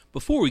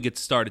Before we get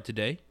started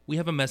today, we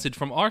have a message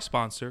from our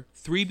sponsor,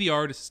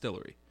 3BR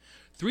Distillery.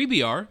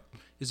 3BR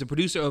is a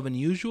producer of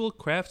unusual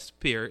craft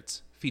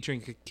spirits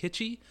featuring a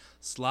kitschy,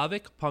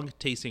 Slavic punk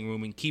tasting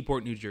room in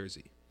Keyport, New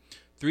Jersey.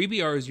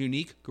 3BR's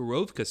unique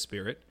Gorovka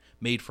spirit,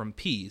 made from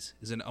peas,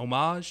 is an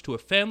homage to a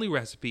family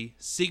recipe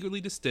secretly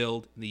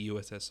distilled in the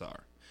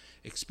USSR.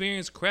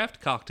 Experience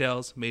craft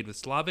cocktails made with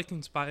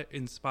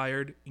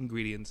Slavic-inspired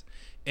ingredients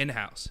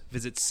in-house.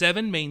 Visit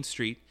 7 Main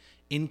Street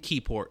in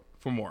Keyport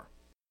for more.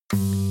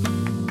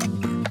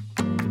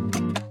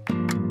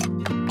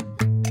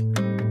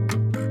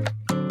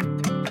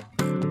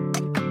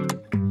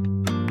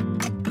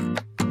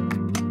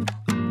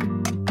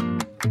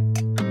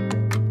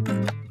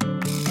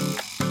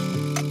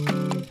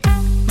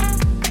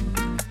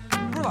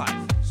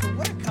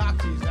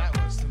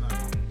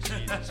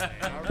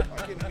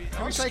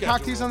 Say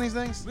cocktails on these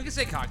things? We can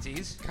say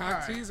cocktails.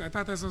 Cocktails? Right. I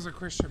thought this was a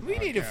Christian We podcast.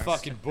 need to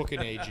fucking book an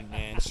agent,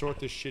 man. Sort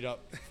this shit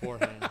up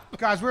beforehand.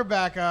 Guys, we're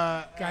back.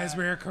 Guys,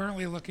 we are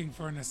currently looking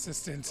for an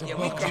assistant to Yeah,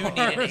 book we do need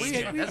an ours.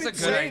 agent. We've That's a been good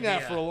saying idea.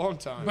 that for a long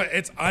time. But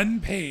it's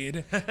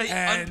unpaid.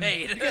 and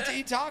Unpaid. You get to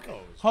eat tacos.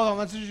 Hold on,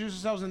 let's introduce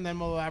ourselves and then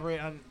we'll elaborate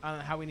on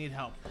how we need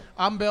help.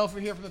 I'm Bill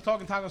here from the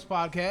Talking Tacos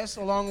podcast,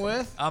 along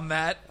with I'm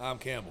Matt. I'm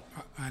Campbell.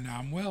 And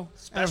I'm Will.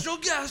 Special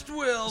guest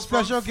Will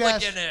Special from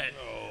guest. Flicking It.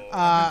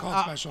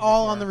 called special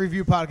all before. on the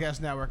Review Podcast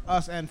Network,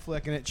 us and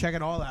Flicking It. Check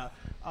it all out.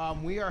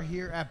 We are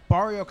here at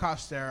Barrio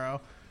Costero,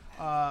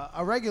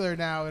 a regular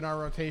now in our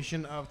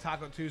rotation of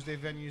Taco Tuesday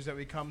venues that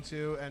we come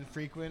to and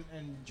frequent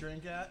and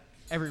drink at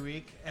every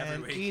week.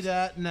 And week. eat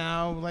at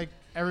now, like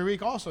every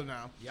week also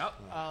now. Yep.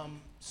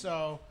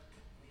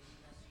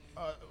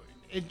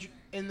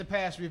 In the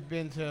past, we've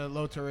been to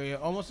Loteria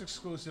almost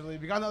exclusively.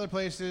 We gone to other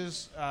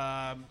places,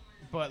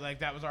 but like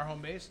that was our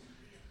home base.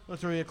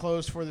 Loteria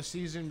closed for the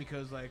season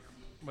because like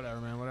whatever,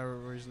 man, whatever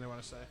reason they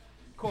want to say.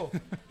 Cool.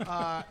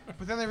 But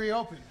then they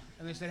reopened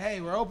and they said,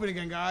 "Hey, we're open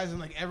again, guys," and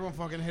like everyone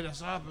fucking hit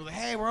us up. We're like,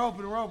 "Hey, we're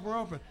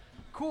open."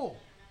 Cool.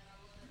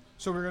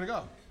 So we're gonna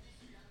go.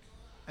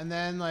 And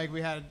then like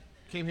we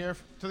came here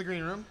to the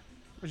green room,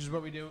 which is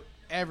what we do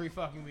every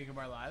fucking week of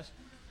our lives,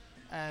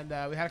 and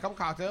we had a couple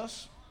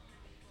cocktails.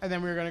 And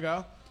then we were going to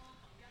go.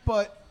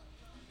 But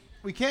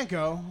we can't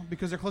go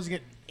because they're closing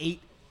at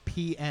 8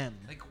 p.m.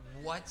 Like,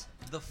 what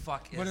the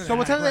fuck is What that? is So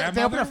what time do they open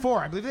grandmother? at 4?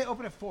 I believe they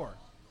open at 4.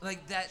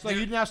 Like that. So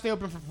you now stay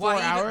open for 4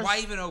 why hours? Even, why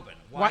even open?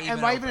 Why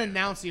even open?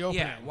 announce the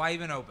opening? Yeah, why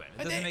even open? It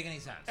And doesn't they- make any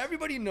sense.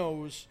 Everybody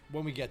knows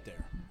when we get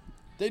there.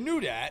 They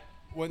knew that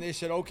when they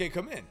said, okay,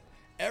 come in.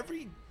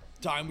 Every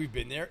time we've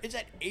been there, it's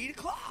at 8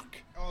 o'clock.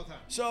 All the time.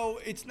 So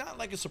it's not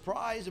like a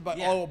surprise about,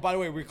 Yeah. oh, by the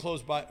way, we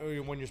closed by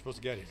when you're supposed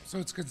to get here. So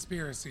it's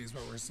conspiracy is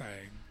what we're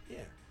saying. Yeah.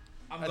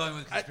 I'm going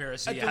with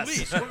conspiracy, At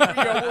yes. the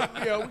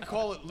least. We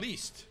call it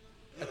least.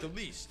 At the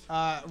least.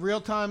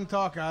 Real-time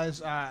talk,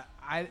 guys. I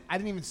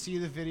didn't even see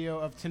the video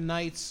of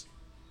tonight's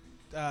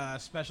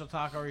special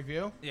taco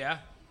review. Yeah.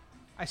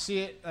 I see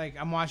it, like,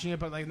 I'm watching it,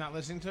 but, like, not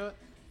listening to it.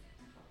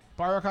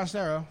 Barrio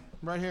Costero,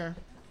 right here,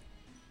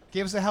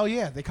 gave us a hell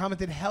yeah. They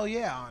commented hell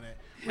yeah on it.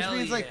 Which Hell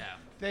means, like, yeah.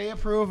 they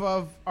approve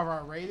of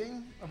our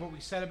rating, of what we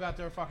said about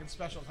their fucking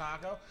special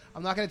taco.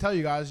 I'm not going to tell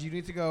you guys. You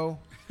need to go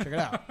check it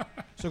out.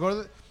 So go to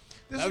the...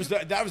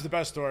 That was the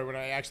best story when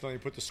I accidentally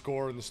put the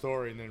score in the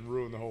story and then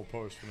ruined the whole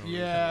post. For no reason.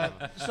 Yeah.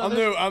 So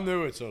I'm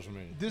new at social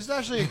media. this is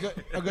actually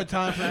a good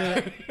time for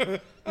me. This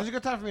is a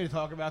good time for me to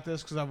talk about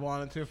this because I've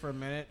wanted to for a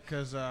minute.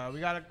 Because we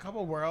got a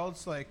couple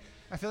worlds. Like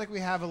I feel like we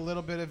have a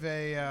little bit of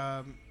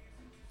a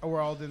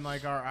world in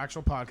like our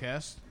actual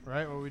podcast,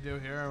 right? What we do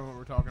here and what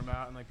we're talking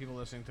about, and like people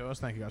listening to us.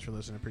 Thank you guys for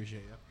listening.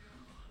 Appreciate you.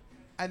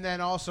 And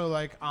then also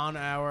like on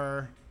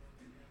our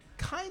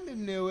kind of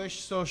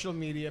newish social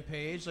media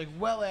page, like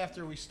well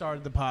after we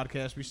started the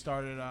podcast, we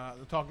started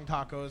the Talking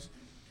Tacos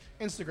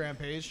Instagram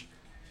page,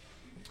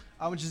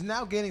 which is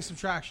now gaining some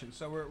traction.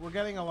 So we're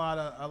getting a lot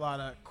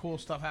of cool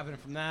stuff happening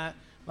from that,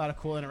 a lot of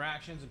cool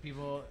interactions and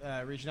people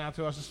reaching out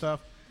to us and stuff.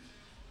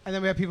 And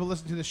then we have people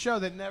listening to the show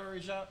that never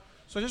reach out.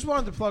 So I just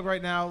wanted to plug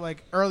right now,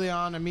 like early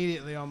on,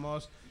 immediately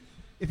almost.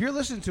 If you're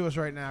listening to us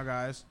right now,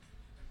 guys,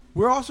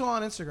 we're also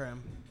on Instagram.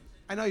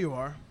 I know you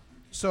are.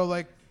 So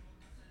like,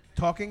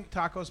 Talking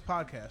Tacos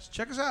Podcast.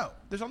 Check us out.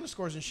 There's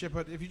underscores and shit,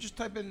 but if you just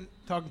type in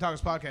Talking Tacos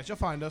Podcast, you'll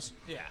find us.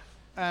 Yeah.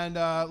 And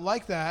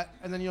like that,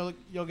 and then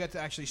you'll get to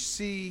actually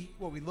see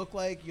what we look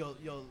like. You'll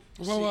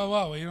see.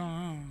 Whoa. You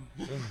don't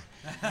know.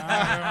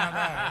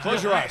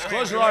 Close your eyes.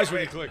 Close your eyes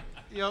when you click.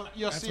 You'll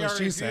That's see what our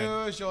she reviews.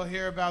 said. You'll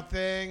hear about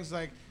things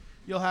like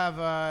you'll have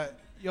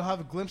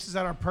glimpses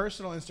at our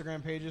personal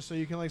Instagram pages, so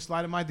you can like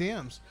slide in my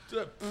DMs.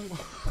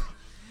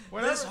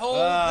 This whole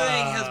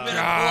thing has been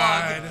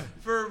a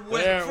plug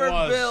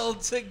for Bill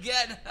to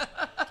get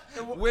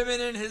women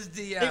in his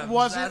DMs. It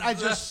wasn't.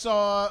 That's I just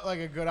saw like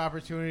a good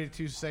opportunity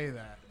to say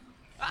that.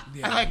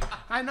 Yeah. And, like,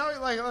 I know,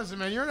 like, listen,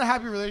 man, you're in a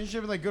happy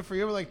relationship, and, like, good for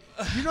you, but, like,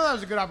 you know that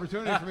was a good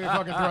opportunity for me to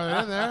fucking throw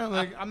that in there.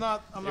 Like, I'm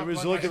not It was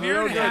fucking- looking If you're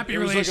real in a good. happy It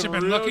was looking relationship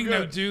and real looking to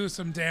good. do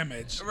some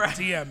damage, Right.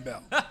 DM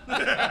Bill.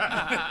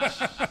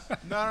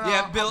 No.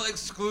 Yeah, Bill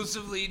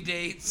exclusively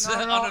dates No,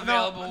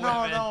 unavailable women.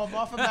 No, I'm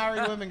off of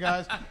married women,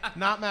 guys.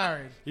 Not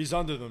married. He's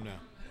under them now.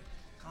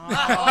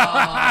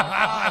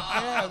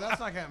 Yeah, that's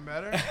not getting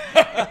better.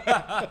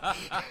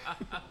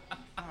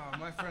 Oh,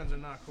 my friends are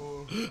not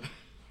cool.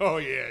 Oh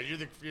yeah, you're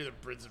the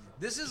prince of.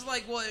 This is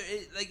like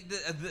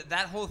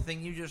that whole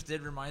thing you just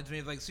did reminds me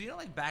of like, so you know,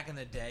 like back in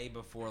the day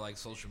before like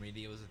social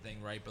media was a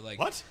thing, right? But like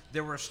What?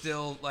 there were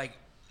still like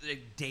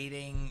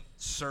dating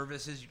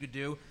services you could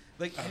do.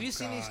 Like, have you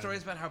seen these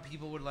stories about how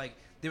people would like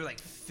they would like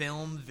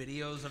film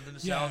videos of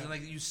themselves Yeah. and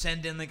like you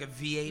send in like a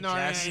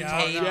VHS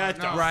yeah,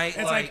 tape, no. right?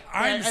 It's like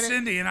I'm and it-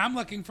 Cindy, and I'm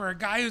looking for a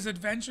guy who's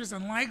adventurous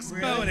and likes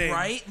boating.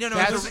 right? No,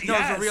 That's- it's a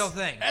yes. real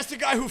thing. That's the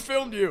guy who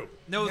filmed you.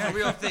 No, it's a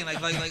real thing.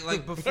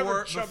 Like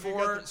before chubby got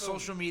before the film.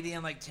 social media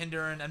and like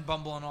Tinder and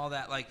Bumble and all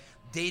that, like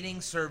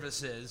dating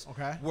services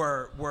Okay.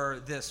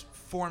 were this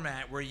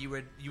format where you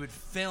would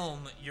film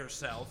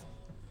yourself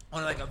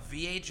on like a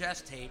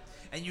VHS tape,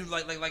 and you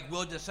like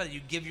Will just said,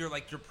 you give your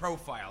like your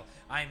profile.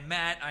 I'm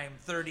Matt. I'm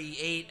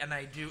 38, and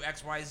I do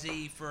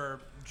XYZ for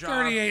job.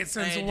 38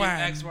 since and I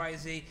when? do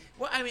XYZ.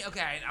 Well, I mean,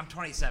 okay, I'm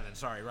 27.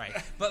 Sorry, right?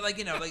 But like,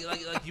 you know,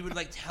 like you would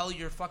like tell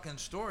your fucking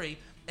story,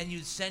 and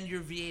you'd send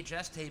your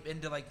VHS tape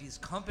into like these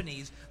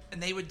companies,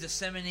 and they would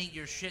disseminate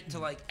your shit to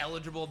like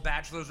eligible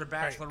bachelors or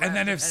Right. bachelorettes. And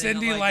then if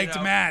depending Cindy on, like, liked you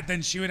know, Matt,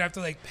 then she would have to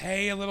like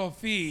pay a little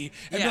fee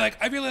and Yeah. be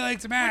like, I really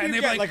liked Matt. And You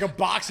they'd get be like a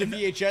box of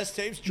VHS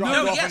tapes dropped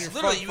No, off on yes, your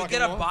literally, front you would fucking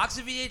get a lawn? box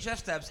of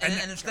VHS tapes,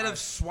 and instead of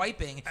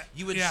swiping,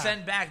 you would Yeah.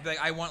 send back like,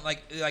 I want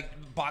like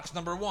box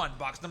number 1,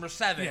 box number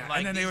 7. yeah, like,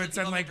 and then they these are would the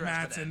send email like address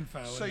Matt's to them.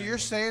 info. So and you're then-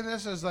 saying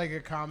this as like a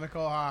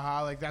comical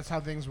haha, like that's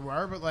how things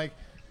were, but like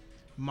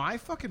my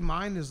fucking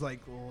mind is like,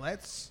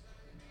 let's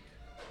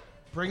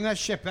bring that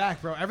shit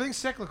back, bro. Everything's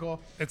cyclical.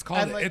 it's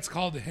called And, like- it's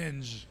called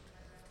Hinge.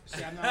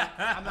 See, I'm not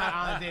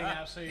on a dating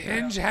app, so you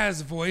Hinge know.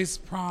 has voice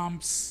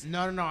prompts. No.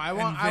 I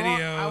want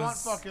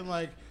videos. fucking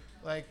like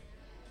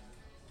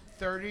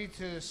 30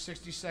 to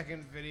 60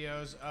 second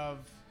videos of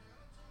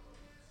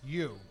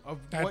you of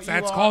what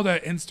That's you called an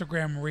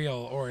Instagram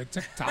reel or a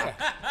TikTok.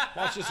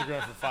 Watch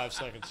Instagram for 5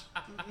 seconds.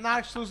 not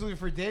exclusively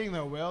for dating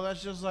though, Will.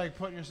 That's just like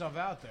putting yourself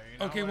out there. You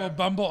know, Okay, well, whatever.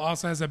 Bumble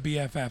also has a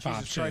BFF Jesus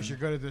option. Christ, you're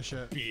good at this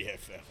shit.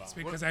 BFF.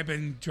 Because I've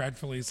been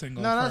dreadfully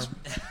single No,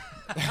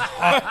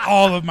 for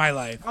all of my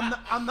life.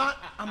 I'm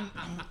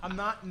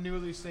not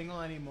newly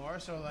single anymore,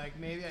 so like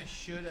maybe I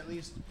should at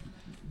least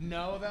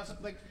know about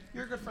something. Like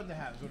you're a good friend to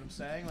have, is what I'm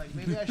saying. Like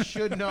maybe I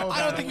should know. About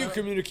I don't think it. you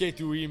communicate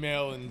through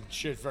email and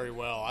shit very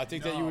well. I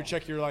think that you No. would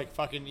check your like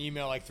fucking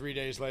email like 3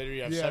 days later.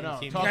 You have Yeah, no.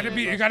 17. Talk to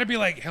me. You gotta be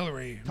like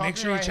Hillary. Talk Make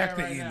to sure me you right check here,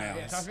 the right now. emails.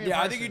 Yeah, talk to me in Yeah,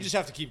 I think person. you just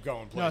have to keep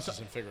going No, places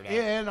and figure it out.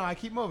 Yeah, no, I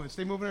keep moving.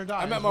 Stay moving or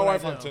die. I met is my what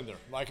wife do. on Tinder.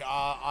 Like,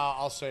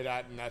 I'll say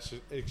that, and that's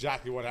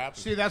exactly what happened.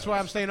 See, that's why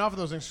I'm staying off of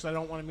those things because I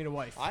don't want to meet a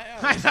wife. I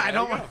I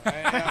don't want. want.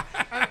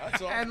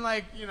 That's all. And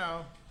like you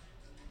know,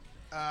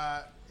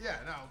 yeah,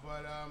 no,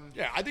 but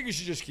Yeah, I think you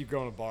should just keep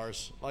going to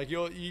bars. Like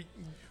you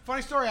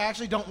funny story. I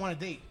actually don't want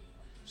to date.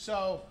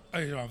 So, Oh,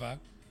 you don't have that?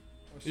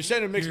 you're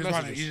sending mixed You just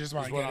messages.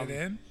 want to is what get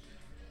it I'm- in.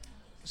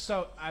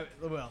 I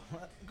will.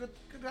 Good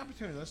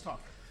opportunity. Let's talk.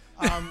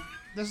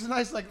 This is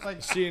nice. Like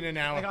See you in an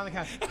hour. like on the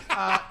couch.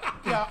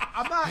 Yeah,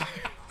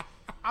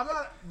 I'm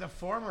not the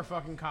former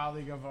fucking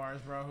colleague of ours,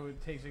 bro, who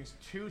takes things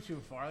too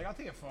far. Like I'll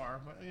take it far,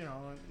 but you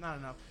know, not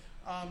enough.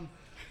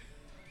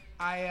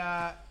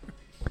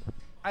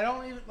 I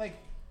don't even like.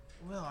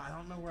 Will, I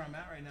don't know where I'm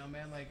at right now,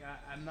 man. Like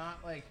I'm not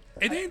like.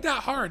 It ain't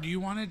that hard. You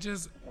want to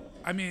just,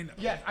 I mean,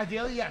 Yes,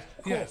 ideally, yes.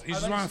 Cool. Yes, you I'd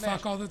just like wanna smash.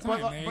 fuck all the But,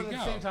 time. There but you at the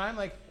go. same time,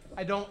 like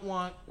I don't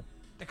want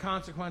the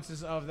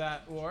consequences of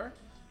that war.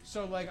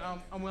 So like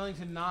I'm willing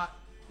to not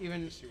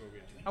even.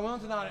 I'm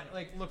willing to not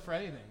like look for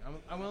anything.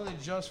 I'm willing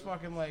to just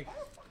fucking like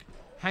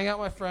hang out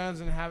with my friends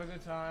and have a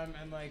good time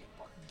and like.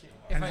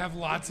 if and I- have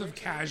lots of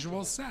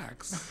casual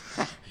sex.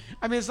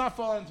 I mean, it's not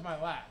falling into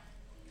my lap.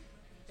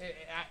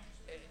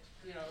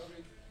 You know.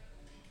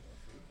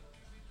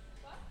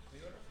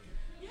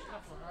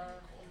 Not for her.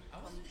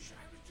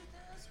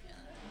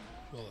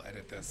 We'll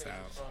edit this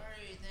out.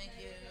 Sorry, thank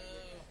you.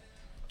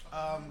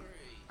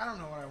 I don't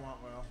know what I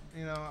want, Will.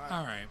 You know.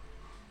 All right.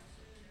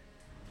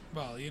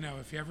 Well, you know,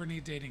 if you ever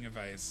need dating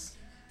advice,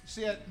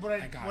 See, what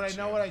I got what I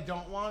know you. what I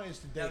don't want is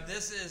to Now date.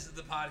 this is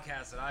the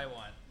podcast that I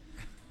want.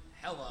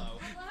 Hello.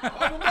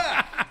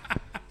 Are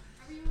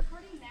we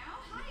recording now?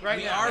 Hi. Right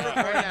We now. are Right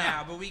recording now.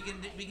 now, but we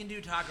can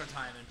do taco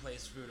time and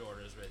place food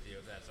orders with you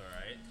if that's all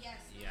right. Yes,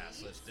 Yes,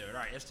 please. let's do it.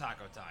 All right, it's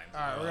taco time. All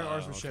right, we're gonna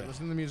order some shit.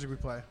 Listen to the music we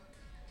play.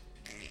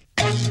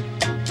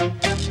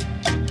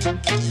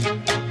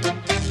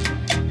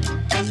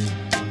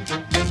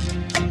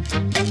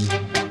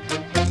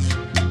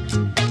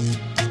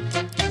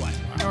 What?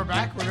 We're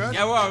back. We're good.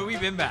 Yeah, well, we've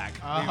been back.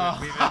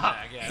 We've been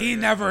back. Yeah, he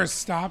never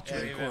stopped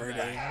we've been recording.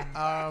 back.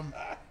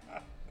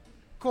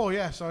 Cool,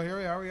 yeah. So here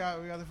we are. We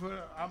got the food.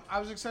 I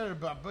was excited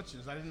about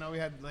Butch's. I didn't know we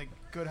had like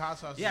good hot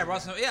sauces. Yeah, in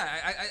Ross. there.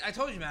 Yeah, I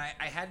told you, man.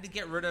 I had to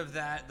get rid of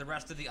the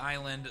rest of the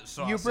island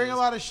sauces. You bring a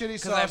lot of shitty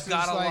because sauces. I've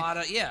got a like, lot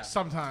of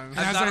Sometimes.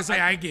 And as not- I say,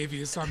 I gave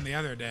you some the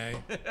other day.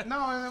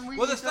 No, and then we.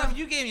 Well, the eat stuff them.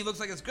 you gave me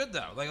looks like it's good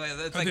though. Like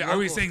it's like Are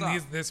we local saying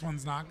stuff. this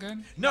one's not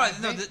good? No, I no.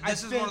 think- This I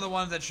is one think- of the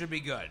ones that should be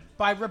good.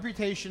 By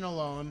reputation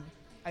alone,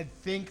 I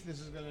think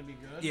this is gonna be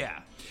good. Yeah.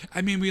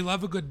 I mean, we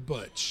love a good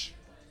Butch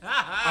in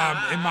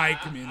my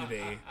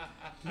community.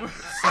 So,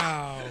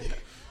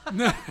 Yo,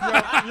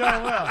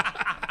 Will.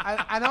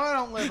 I know I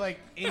don't live like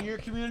in your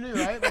community,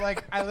 right? But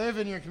like I live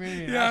in your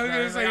community. in yeah, I was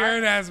Asbury. gonna say Like, you're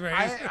in Asbury.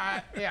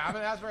 Yeah, I've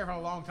been in Asbury for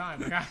a long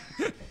time.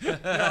 Like, yo,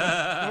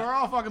 we're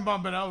all fucking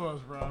bumping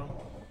elbows, bro.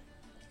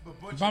 But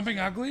Butch Bumping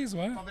uglies?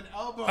 What? bumping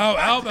elbows. Oh,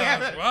 God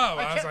damn elbows. it. Whoa, I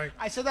was kept- like-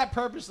 I said that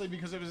purposely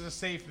because it was a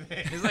safe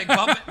thing. He's like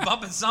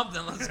bumping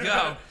something. Let's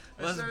go.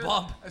 Let's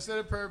bump. I said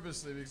it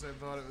purposely because I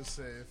thought it was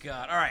safe.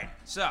 God. All right.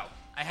 So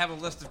I have a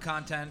list of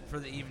content for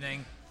the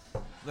evening.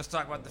 Let's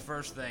talk about the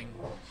first thing.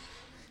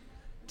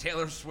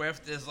 Taylor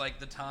Swift is like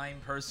the Time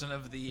Person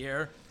of the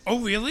Year. Oh,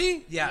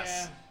 really?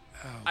 Yes.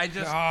 Oh, I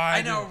just, God.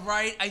 I know,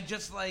 right? I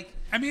just like.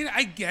 I mean,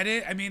 I get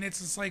it. I mean, it's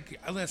just like,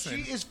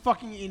 listen. She is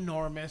fucking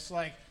enormous.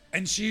 Like,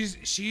 And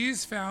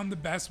she's found the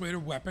best way to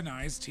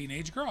weaponize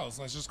teenage girls.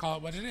 Let's just call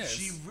it what it is.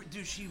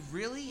 She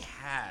really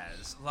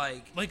has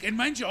like. And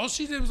mind you, all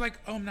she did was like,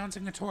 oh, I'm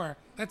announcing a tour.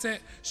 That's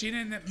it. She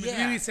didn't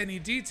Yeah. release any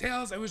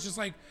details. It was just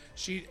like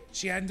she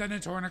hadn't done a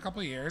tour in a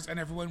couple of years, and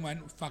everyone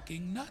went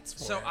fucking nuts for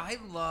So it.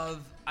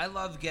 I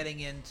love getting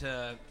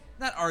into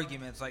not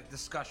arguments, like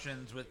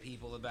discussions with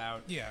people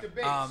about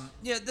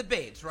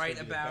debates, right?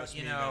 be the About best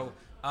meme ever.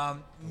 blank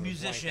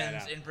musicians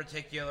that out. in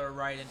particular,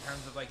 right? In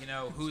terms of like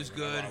who's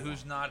good,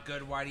 who's not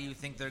good, why do you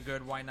think they're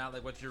good, why not?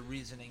 Like what's your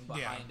reasoning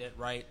behind it,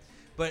 right?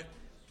 But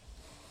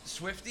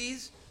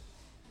Swifties,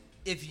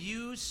 if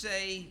you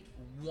say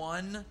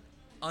one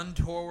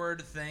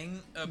untoward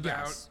thing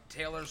about Yes.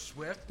 Taylor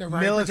Swift, They're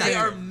right Militant. they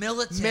protected. are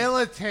militant.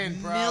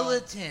 Militant, bro.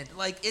 Militant.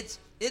 Like it's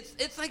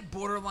like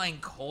borderline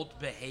cult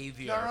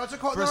behavior No, it's a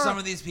cult- for no, no, some no.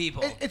 of these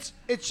people.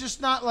 It's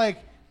just not like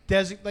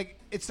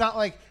it's not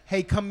like,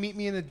 hey, come meet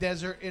me in the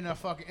desert in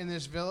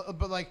this village.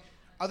 But like,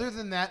 other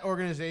than that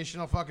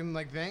organizational fucking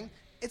like thing,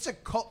 it's a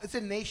cult. It's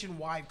a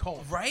nationwide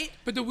cult. right?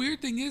 But the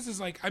weird thing is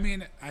like, I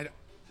mean,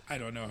 I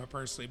don't know her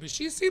personally, but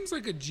she seems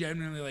like a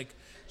genuinely like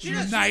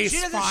nice, she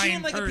doesn't fine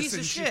seem like person. a piece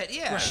of shit.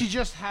 Yeah. She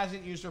just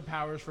hasn't used her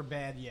powers for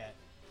bad yet.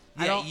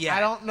 Yeah, I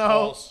don't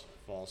know.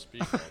 False.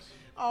 Speak false.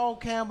 Oh,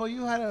 Campbell,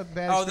 you had a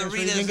bad. Oh, the experience where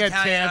you Rita's didn't get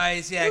Italian tipped.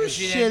 ice. Yeah, It because was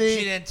she shitty.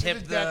 didn't tip It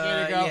was a the.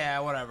 decade ago. Yeah,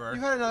 whatever.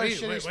 You had another Wait,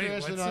 shitty wait,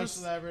 experience with what's another this?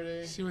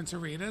 celebrity. She went to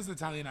Rita's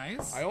Italian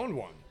Ice. I owned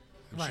one.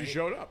 And Right. She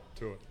showed up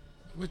to it.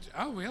 Which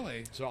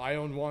really? So I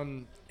owned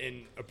one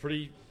in a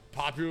pretty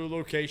popular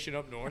location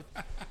up north,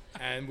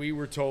 and we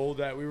were told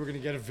that we were going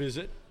to get a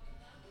visit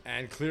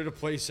and clear the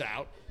place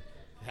out.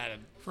 Had a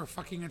For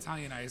fucking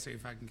Italian Ice? Are you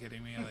fucking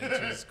kidding me? Like,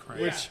 Jesus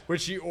Christ.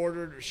 which she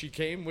ordered. She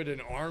came with an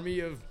army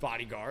of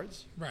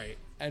bodyguards Right.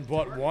 and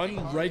bought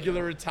one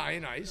regular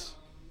Italian ice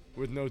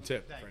with no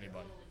tip for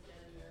anybody.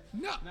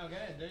 No. No,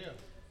 get in, do you?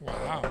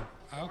 Wow.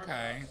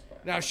 Okay.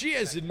 Now she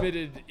has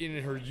admitted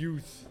in her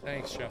youth,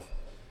 thanks, Chef,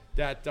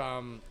 that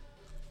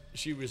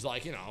she was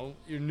like,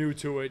 you're new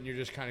to it and you're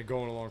just kind of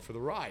going along for the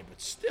ride. But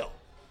still,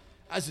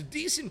 as a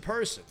decent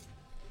person,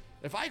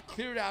 if I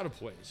cleared out a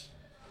place,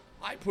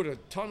 I put a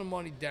ton of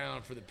money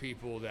down for the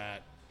people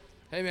that,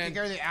 hey man, Take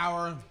her the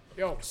hour.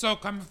 yo, So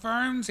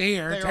confirmed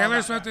here, They all Taylor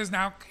got Swift that. is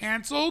now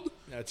canceled.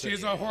 That's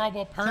She's it. a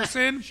horrible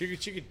person. she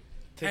could take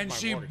And my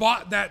she mortgage.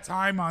 bought that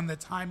time on the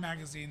Time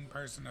Magazine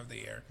Person of the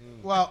Year.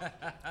 Well,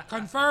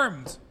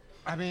 Confirmed.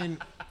 I mean,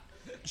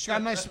 she's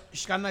got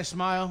a nice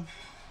smile,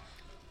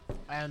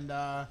 and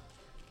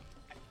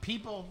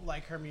people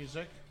like her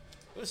music.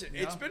 Listen,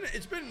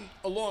 it's been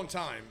a long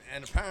time,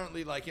 and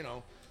apparently,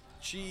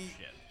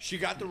 she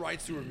got the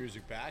rights to her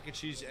music back, and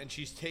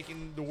she's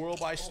taken the world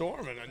by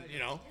storm, and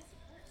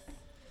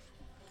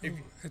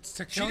It's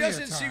to she kill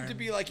doesn't your seem time. to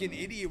be like an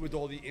idiot with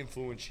all the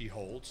influence she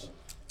holds,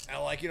 and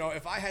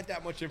if I had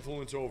that much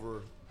influence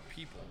over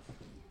people,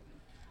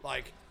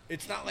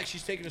 it's not like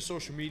she's taking to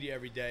social media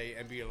every day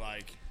and being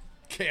like,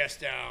 cast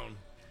down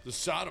the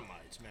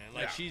sodomites,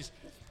 man. She's,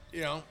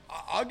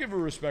 I'll give her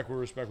respect where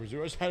respect was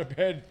due. I just had a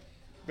bad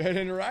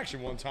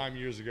interaction one time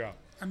years ago.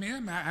 I mean,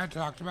 and Matt had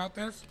talked about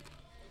this.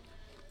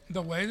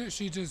 The way that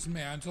she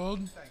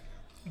dismantled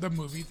the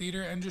movie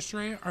theater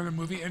industry, or the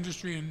movie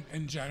industry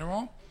in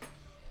general,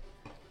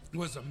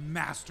 was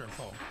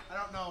masterful. I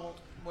don't know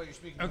what you're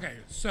speaking of. Okay,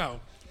 so,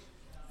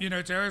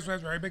 Taylor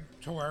Swift's very big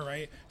tour,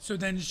 right? So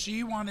then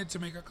she wanted to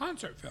make a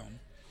concert film.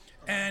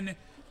 And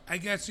I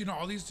guess,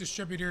 all these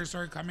distributors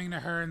started coming to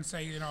her and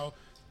say,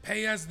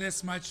 pay us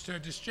this much to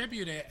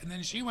distribute it. And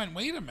then she went,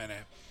 wait a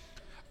minute.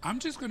 I'm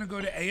just going to go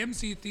to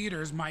AMC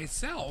theaters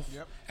myself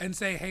and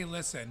say, hey,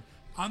 listen,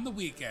 on the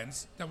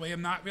weekends, that way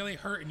I'm not really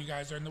hurting you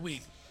guys during the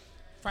week.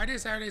 Friday,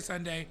 Saturday,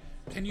 Sunday,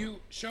 can you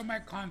show my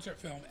concert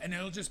film? And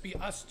it'll just be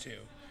us two.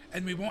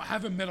 and we won't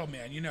have a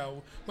middleman.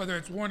 Whether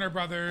it's Warner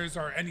Brothers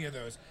or any of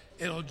those,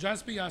 it'll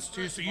just be us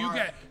two. So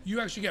you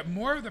actually get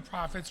more of the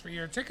profits for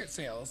your ticket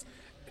sales,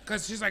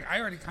 because she's like, I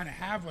already kind of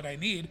have what I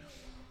need.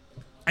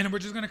 And we're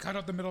just going to cut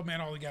out the middleman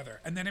altogether.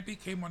 And then it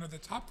became one of the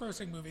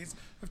top-grossing movies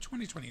of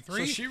 2023.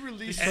 So she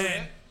released Did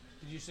it.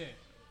 you see it?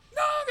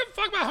 No, I don't give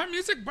a fuck about her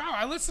music, bro.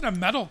 I listen to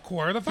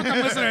metalcore. The fuck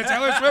I'm listening to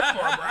Taylor Swift for,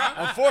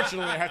 bro?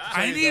 Unfortunately, I have to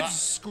tell I you need that.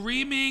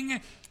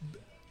 screaming,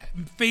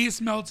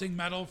 face-melting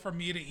metal for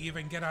me to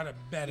even get out of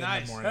bed in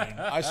the morning.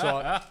 I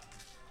saw it.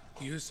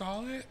 You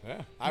saw it?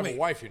 Yeah. I have Wait, a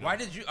wife, Why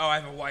did you? Oh, I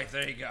have a wife.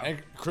 There you go. And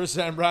Chris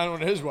and Brown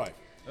and his wife.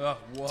 Oh,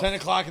 whoa. 10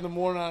 o'clock in the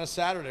morning on a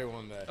Saturday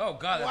one day. Oh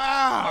God, that's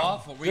Wow.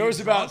 awful. Were There you was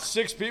drunk? about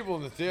 6 people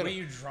in the theater. Were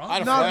you drunk? I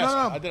had a No, flask.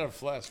 no. I did have a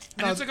flask.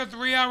 And it's like a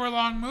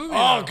 3-hour-long movie.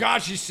 Oh, though.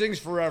 God, she sings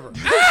forever.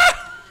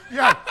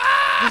 Yeah.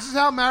 This is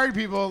how married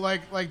people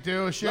like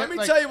do shit. Let me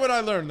like, tell you what I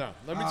learned now.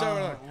 Let me tell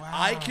you what I learned. wow.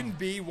 I can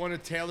be one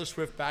of Taylor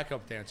Swift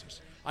backup dancers.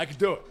 I can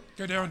do it.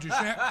 Go down to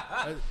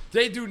shit.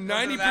 They do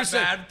that 90%.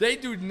 bad. They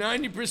do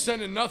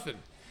 90% of nothing.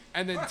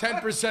 And then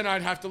 10%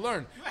 I'd have to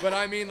learn. But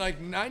I mean, like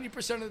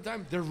 90% of the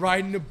time, they're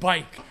riding a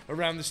bike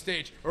around the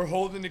stage or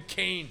holding a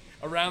cane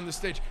around the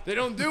stage. They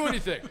don't do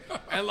anything.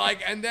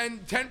 And then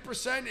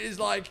 10% is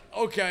like,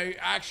 okay,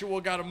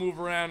 actual got to move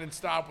around and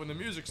stop when the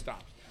music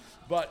stops.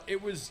 But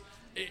it was,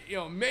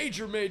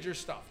 major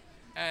stuff.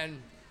 And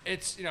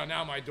it's,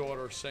 now my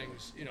daughter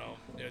sings,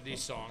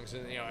 these songs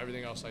and,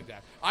 everything else like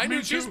that. I mean,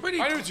 knew she's two,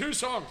 pretty I knew cl- 2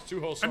 songs, 2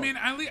 whole songs.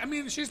 I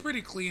mean, she's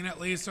pretty clean at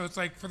least, so it's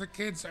like for the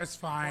kids, it's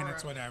fine,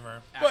 it's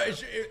whatever.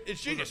 But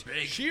it's genius.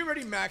 big- She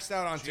already maxed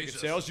out on ticket Jesus.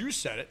 sales. You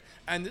said it,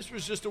 and this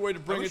was just a way to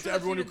Are bring we it to sure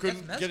everyone who that's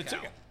couldn't even- get a that's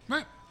ticket.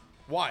 Right.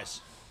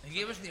 Wise. He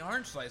gave us the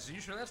orange slice. Are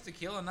you sure that's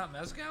tequila, not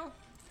mezcal?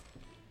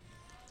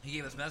 He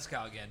gave us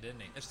mezcal again,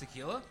 didn't he? It's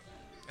tequila?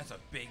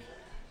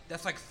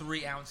 That's like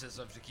 3 ounces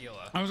of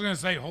tequila. I was gonna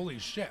say, holy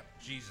shit.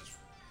 Jesus.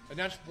 And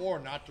that's 4,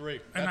 not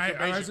 3. And That's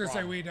the I was basic gonna say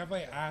problem. we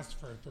definitely asked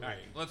for 3. All right,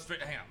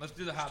 hang on. Let's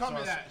do the hot Tell sauce.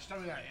 me that. She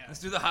told me that. Yeah. Let's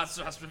do the hot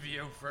sauce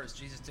review first.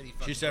 Jesus, did he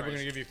fucking She said we're Christ.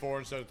 going to give you 4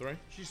 instead of 3.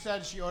 She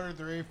said she ordered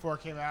 3, 4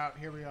 came out.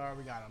 Here we are.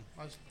 We got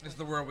them. It's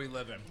the world we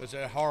live in. It's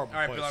a horrible All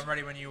right, place. Bill, I'm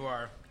ready when you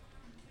are.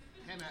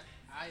 Hey, Matt.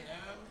 I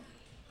am.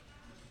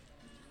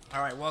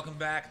 All right, welcome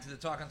back to the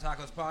Talking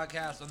Tacos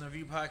podcast on the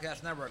Review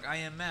Podcast Network. I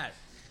am Matt.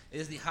 It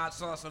is the hot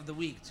sauce of the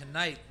week.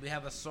 Tonight, we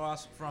have a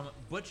sauce from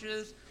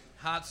Butch's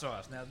Hot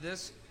Sauce. Now,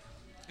 this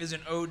is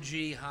an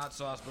OG hot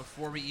sauce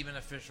before we even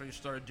officially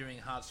started doing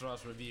hot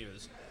sauce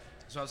reviews.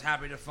 So I was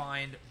happy to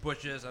find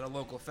Butch's at a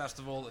local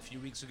festival a few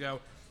weeks ago.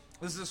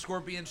 This is a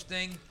scorpion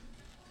sting.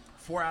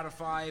 4 out of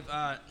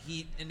 5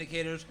 heat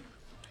indicators.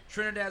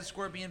 Trinidad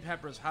scorpion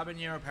peppers,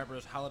 habanero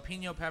peppers,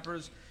 jalapeno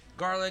peppers,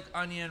 garlic,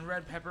 onion,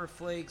 red pepper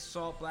flakes,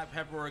 salt, black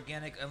pepper,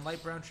 organic, and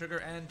light brown sugar,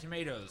 and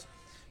tomatoes.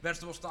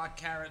 Vegetable stock,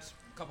 carrots,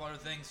 a couple other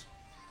things.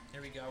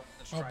 Here we go.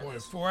 Let's Oh try boy,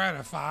 this. 4 out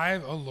of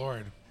 5. Oh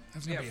lord,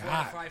 that's gonna Yeah, be 4 out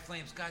hot. of 5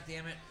 flames. God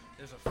damn it.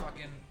 There's a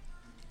fucking...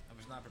 I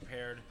was not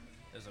prepared.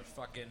 There's a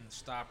fucking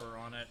stopper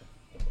on it.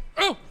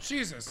 Oh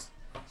Jesus!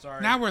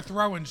 Sorry. Now we're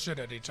throwing shit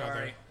at each other.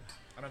 Sorry.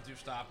 I don't do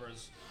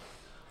stoppers.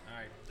 All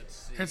right, let's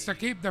see. It's to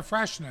keep the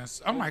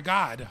freshness. Oh my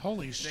god!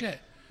 Holy Big- shit!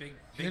 Big,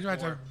 You're big about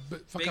to pour.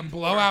 fucking Big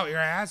blow pour. out your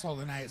asshole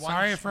tonight.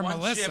 Sorry for one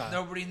Melissa. Chip,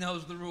 nobody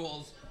knows the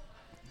rules.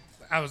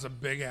 That was a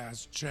big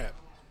ass chip.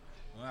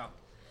 Wow.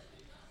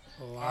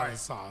 A lot of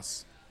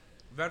sauce.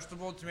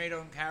 Vegetable,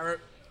 tomato, and carrot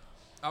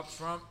up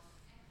front.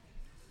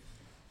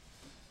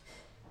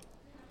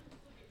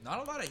 Not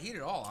a lot of heat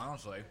at all,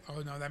 honestly.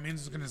 Oh no, that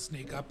means it's gonna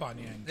sneak up on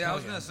you. And Yeah, I kill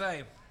was you. gonna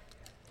say.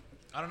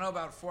 I don't know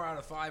about 4 out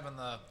of 5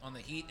 on the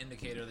heat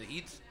indicator. The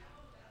heat's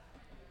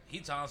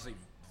honestly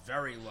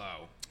very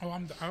low. Oh,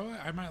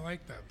 I might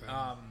like that then.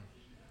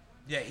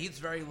 Yeah, heat's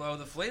very low.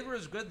 The flavor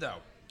is good though.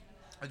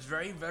 It's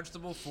very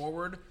vegetable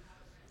forward.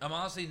 I'm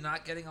honestly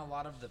not getting a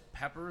lot of the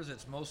peppers.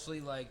 It's mostly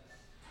like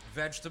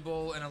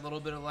vegetable and a little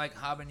bit of like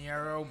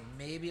habanero,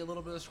 maybe a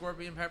little bit of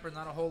scorpion pepper,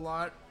 not a whole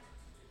lot.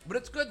 But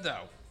it's good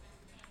though.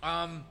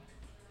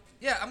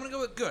 Yeah, I'm gonna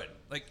go with good.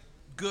 Like,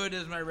 good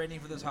is my rating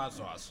for this hot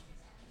sauce.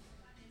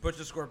 Butch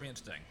scorpion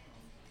sting.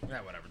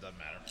 Yeah, whatever, doesn't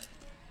matter.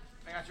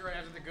 I got you right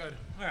after the good.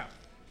 Yeah.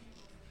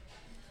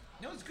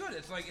 No, it's good.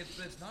 It's like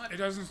it's not. It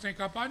doesn't sneak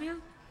up on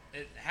you?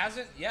 It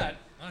hasn't yet.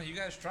 I don't know. You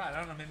guys tried. I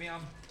don't know.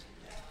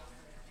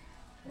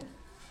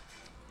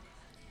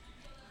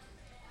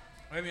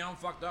 Maybe I'm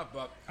fucked up,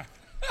 but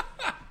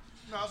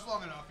No, it's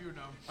long enough. You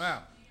know. yeah,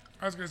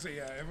 I was gonna say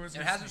yeah. it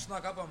hasn't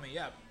snuck up on me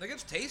yet. Like,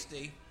 it's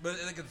tasty, but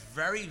like it's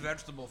very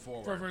vegetable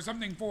forward. For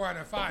something 4 out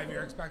of 5,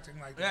 you're expecting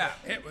like to Yeah.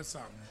 get hit with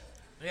something.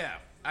 Yeah,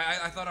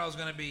 I thought I was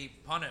gonna be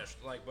punished,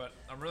 like, but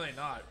I'm really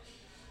not.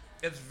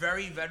 It's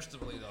very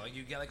vegetable-y though. Like,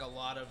 you get like a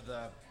lot of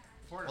the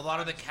carrot, a lot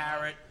of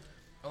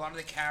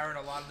the carrot,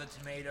 a lot of the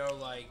tomato.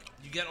 Like,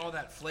 you get all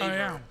that flavor. Oh,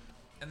 yeah.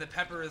 And the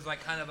pepper is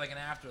like kind of like an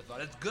afterthought.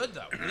 It's good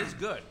though. It is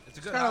good. It's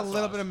a good. Got hot a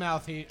little sauce. bit of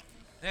mouth heat.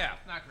 Yeah,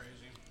 Not crazy.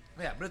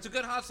 yeah, but it's a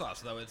good hot sauce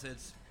though.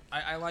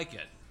 I like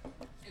it.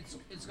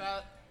 It's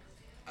got.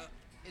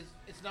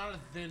 It's not a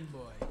thin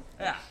boy.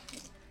 Yeah.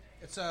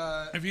 It's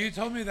If you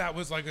told me that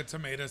was like a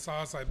tomato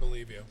sauce, I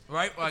believe you.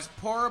 Right? Like, it's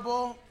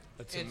pourable.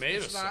 A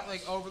tomato It's not sauce.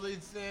 like overly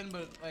thin,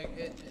 but like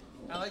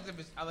I like the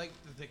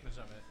thickness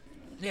of it.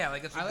 yeah,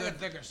 like it's a I like good. a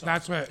thicker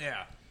sauce.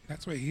 Yeah.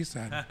 That's what he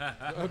said.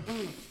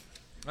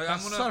 Like, That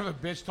son of a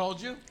bitch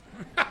told you.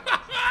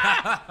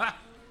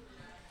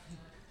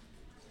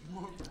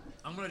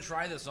 I'm gonna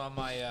try this on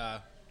my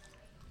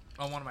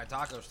on one of my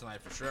tacos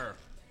tonight for sure.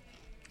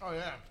 Oh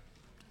yeah.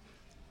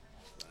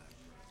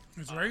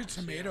 It's very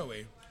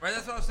tomatoey. Right,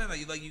 that's what I was saying.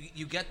 Like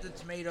you get the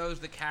tomatoes,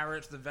 the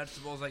carrots, the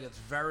vegetables. Like it's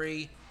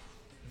very,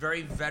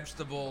 very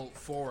vegetable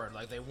forward.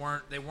 Like they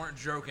weren't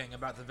joking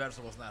about the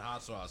vegetables in that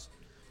hot sauce.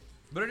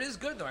 But it is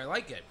good though. I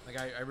like it. Like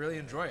I really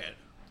enjoy it.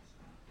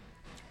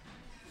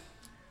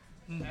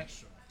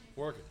 Extra.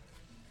 Work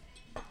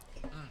it.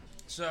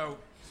 So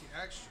See,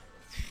 extra.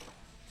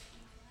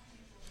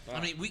 I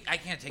mean, I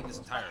can't take this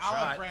entire Olive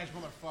shot. branch,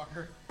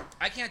 motherfucker.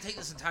 I can't take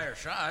this entire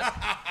shot.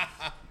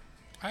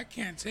 I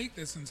can't take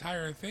this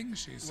entire thing,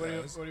 she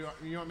says. What do you want?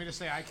 You want me to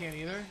say I can't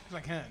either?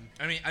 Because I can.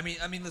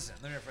 I mean. Listen,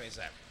 let me rephrase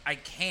that. I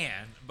can,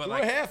 but Do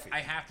like a halfie. I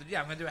have to.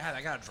 Yeah, I'm gonna do a half.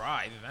 I gotta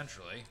drive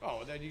eventually. Oh,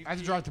 well, then you I have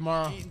to drive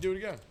tomorrow. eat and do it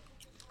again.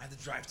 I have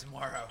to drive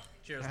tomorrow.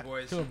 Cheers,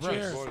 boys. To the Bris.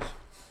 Cheers. Boys.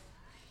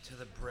 To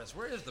the Bris.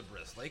 Where is the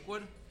Bris?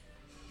 Lakewood?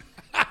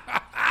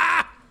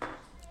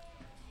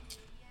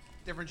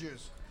 Different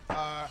juice.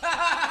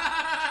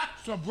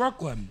 So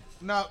Brooklyn.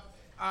 No,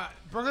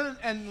 Brooklyn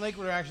and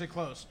Lakewood are actually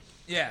close.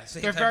 Yeah.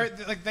 Same They're type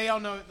very like they all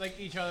know like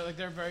each other. Like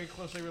they're very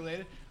closely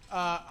related.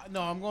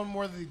 No, I'm going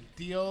more the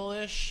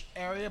Deal-ish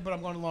area, but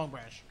I'm going to Long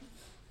Branch.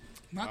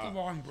 Not the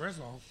long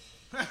bristle.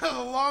 The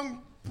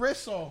Long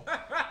Bristle.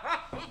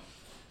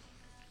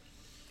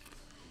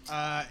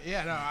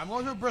 Yeah, no, I'm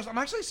going to a Bristol. I'm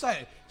actually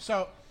excited.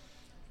 So,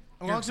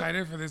 I'm You're going to-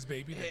 excited for this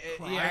baby to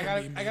cry yeah,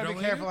 and I gotta be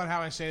mutilated? careful on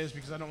how I say this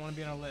because I don't want to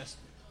be on a list.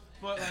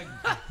 But like,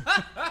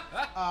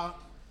 I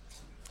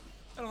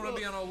don't want to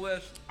be on a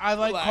list. I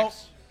like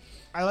Relax.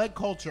 I like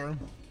culture, and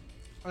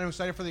I'm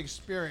excited for the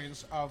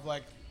experience of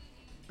like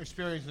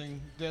experiencing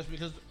this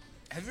because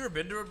Have you ever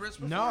been to a Bris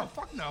before? no,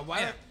 fuck no. Why?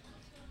 Yeah.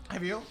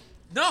 Have you?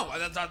 No,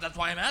 that's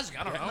why I'm asking.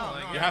 I don't know. no,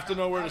 Like, no. You have to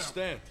know where to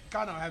stand.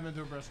 God no, I haven't been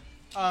to a Bristol.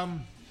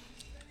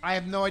 I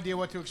have no idea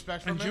what to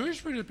expect from And it. Jewish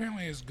food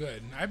apparently is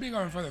good. I'd be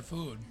going for the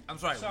food. I'm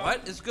sorry. So-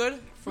 What is good?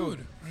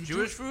 Food.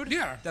 Jewish food?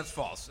 Yeah. That's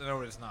false. No,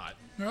 it is not.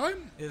 Really?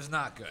 It is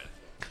not good.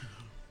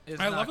 It is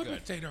I not love a good.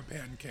 potato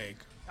pancake.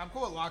 I'm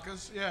cool with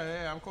latkes.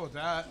 Yeah, I'm cool with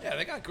that. Yeah,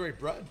 they got great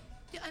bread.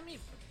 Yeah, I mean,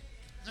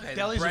 okay,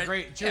 Delis bread- are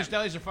great. Jewish yeah.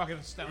 delis are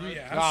fucking stellar.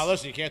 Yeah. Nah,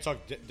 listen, you can't talk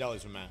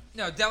delis with Matt.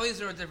 No,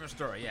 delis are a different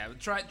story. Yeah,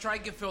 try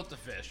gefilte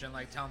fish and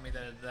like tell me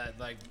that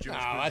like Jewish. No,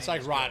 cuisine that's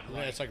like is rotten. good.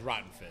 Like, That's like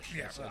rotten fish.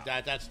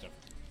 Yeah. That's different.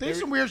 There's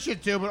some weird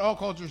shit too, but all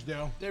cultures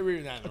do. They're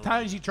reading that. In the room.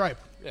 Italians eat tripe.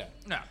 Yeah.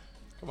 no,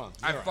 Come on.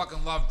 I You're right.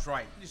 fucking love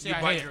tripe. see, You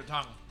I bite hate your it.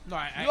 tongue.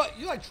 No,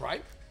 You like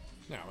tripe?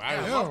 No,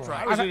 I was, love tripe.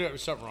 I was I've there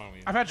was something wrong with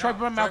you. I've had tripe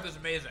in my mouth. Tripe is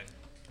amazing.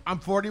 I'm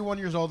 41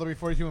 years old. I'll be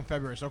 42 in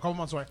February, so a couple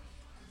months away.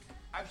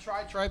 I've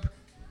tried tripe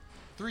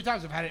 3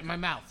 times. I've had it in my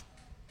mouth.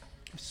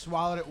 I've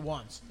swallowed it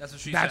once. That's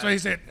what she That's said. what he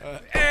said.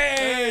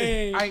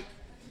 Hey!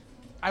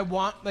 I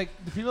want like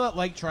the people that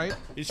like tripe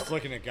He's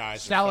flicking at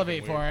guys.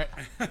 salivate for it.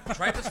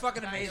 Tripe is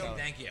fucking amazing.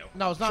 Thank you.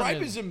 No, it's not. Tripe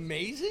amazing. is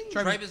amazing.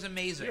 Tripe is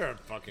amazing. You're a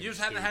fucking You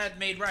just haven't stooge. had it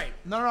made right.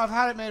 No, I've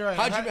had it made right.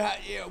 How'd I've you had,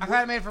 yeah, I've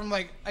had it made from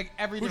like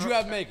every. Who'd you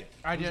different- have make it?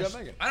 I Who'd you just-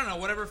 have make it? I don't know.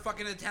 Whatever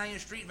fucking Italian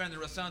street vendor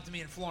was selling to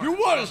me in Florence. You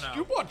I don't want know.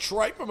 you want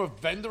tripe from a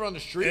vendor on the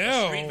street?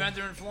 Ew. Street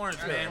vendor in Florence,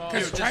 man. well,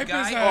 Dude, 'cause this tripe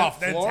guy, is Oh,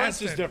 Then Florence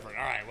test is it. different.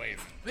 All right, wait.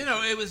 you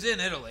know, it was in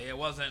Italy. It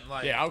wasn't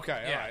like Yeah,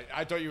 okay, yeah. all right.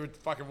 I thought you were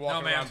fucking No,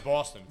 walking man. around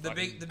Boston. The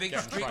fucking big getting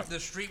street, tripe. the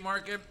street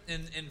market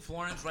in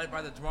Florence, right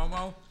by the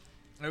Duomo.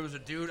 There was a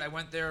dude. I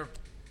went there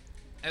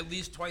at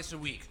least twice a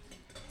week.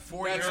 That's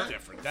 €4.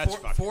 different. That's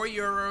fucking-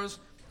 €4.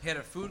 He had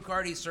a food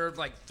cart. He served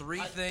like 3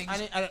 things.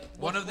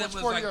 One of them what's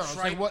was 4 like euros.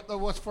 tripe.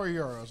 what's 4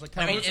 euros? Like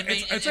I mean,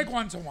 It's like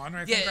 1-to-1.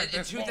 I think Yeah, like in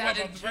this.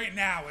 2000 right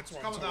now, it's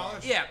couple 1-to-1.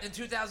 dollars. Yeah, in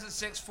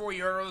 2006,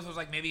 €4 was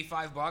like maybe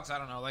 $5. I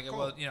don't know. Like it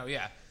was, you know,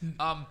 yeah.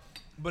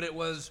 But it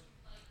was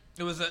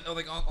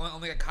like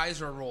on like a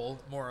Kaiser roll,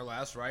 more or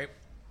less, right?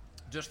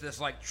 Just this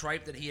like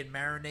tripe that he had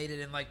marinated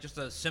in like just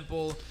a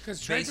simple, 'Cause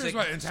tripe is basic,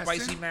 what, intestine?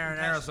 spicy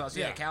marinara sauce.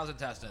 Yeah, Yeah. cow's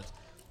intestines,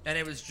 and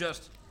it was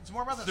just It's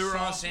more about the Threw it on a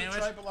sauce of the sandwich?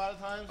 tripe a lot of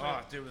times.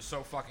 oh, dude, it was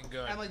so fucking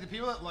good. And like the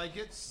people that like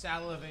it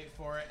salivate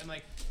for it, and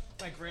like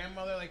my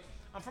grandmother, like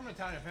I'm from an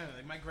Italian family.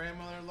 Like my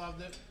grandmother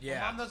loved it. Yeah.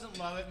 My mom doesn't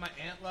love it. My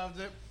aunt loved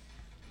it.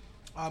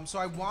 So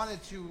I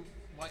wanted to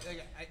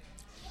like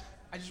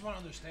I just want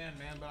to understand,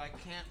 man, but I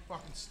can't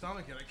fucking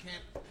stomach it.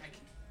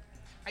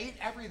 I eat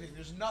everything.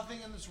 There's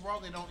nothing in this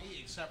world they don't eat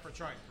except for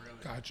tripe, really.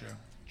 Gotcha.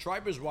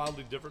 Tripe is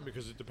wildly different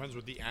because it depends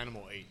what the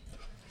animal ate.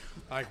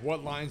 Like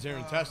what lines their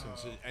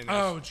intestines. And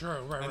Oh,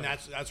 true. Right, and right.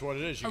 that's what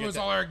it is. You It get was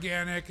that, all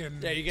organic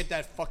and... yeah, you get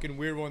that fucking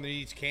weird one that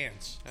eats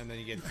cans, and then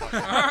you get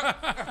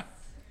fucking,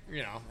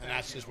 you know, and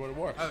that's just what it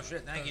works. Oh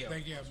shit! Thank you.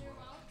 Thank you.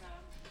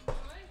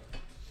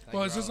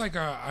 Well, it's just like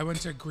I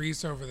went to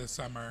Greece over the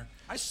summer,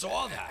 I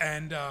saw that.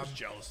 and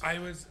jealous. I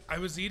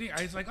was eating.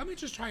 I was like, let me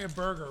just try a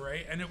burger,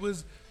 right? And it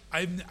was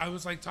I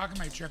was like talking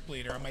to my trip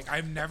leader. I'm like,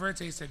 I've never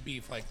tasted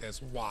beef like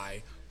this.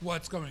 Why?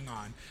 What's going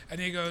on?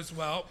 And he goes,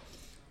 well,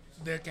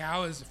 the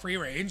cow is free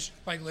range,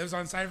 like lives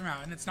on the side of a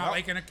mountain. It's not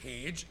like in a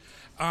cage.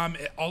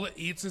 All it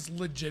eats is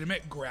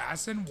legitimate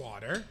grass and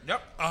water.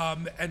 Yep.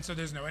 And so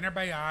there's no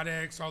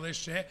antibiotics, all this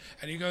shit.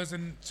 And he goes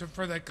into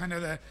for the kind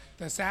of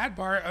the sad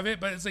part of it,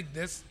 but it's like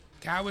this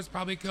cow was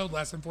probably killed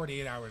less than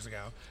 48 hours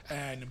ago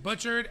and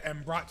butchered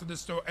and brought to the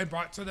store and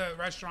brought to the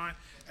restaurant,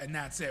 and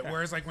that's it.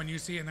 Whereas like when you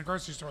see it in the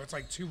grocery store, it's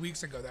like 2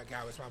 weeks ago that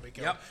cow was probably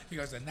killed. Yep. He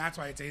goes, and that's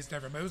why it tastes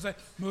different. But it was like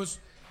most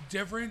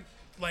different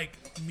like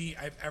meat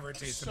I've ever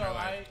tasted in my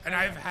life. And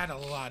I've had a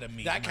lot of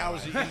meat. That in my cow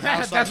was life. eating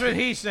That's outside. what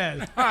he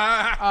said.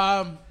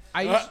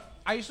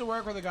 I used to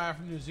work with a guy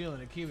from New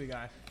Zealand, a Kiwi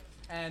guy,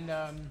 and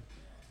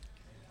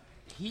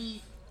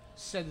he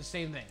said the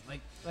same thing.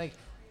 Like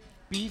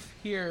beef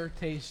here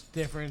tastes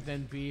different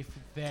than beef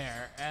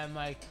there, and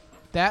like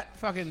that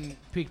fucking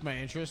piqued my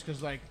interest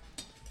because like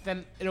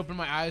then it opened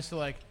my eyes to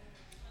like,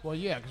 well,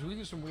 yeah, because we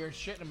do some weird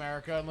shit in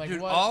America, and like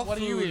Dude, what are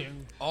you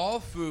eating? All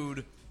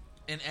food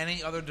in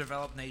any other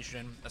developed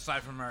nation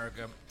aside from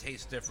America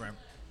tastes different.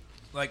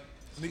 Like,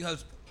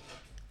 because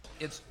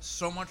it's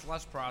so much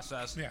less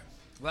processed,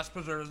 less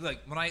preserved. Like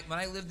when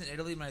I lived in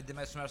Italy, when I did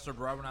my semester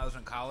abroad when I was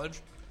in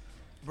college,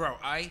 bro,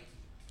 I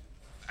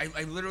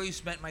literally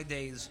spent my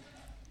days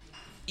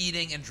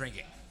eating and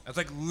drinking. That's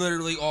like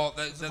literally all.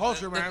 That's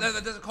culture, man.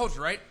 That's a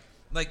culture, right?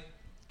 Like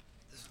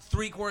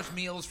 3-course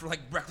meals for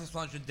like breakfast,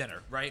 lunch, and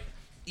dinner, right?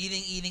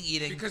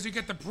 Eating. Because you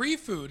get the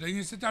pre-food and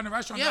you sit down in a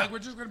restaurant, Yeah. like, we're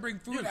just going to bring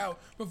food out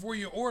before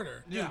you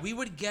order. Dude, we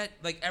would get,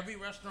 like, every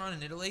restaurant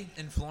in Italy,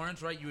 in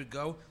Florence, right, you would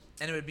go,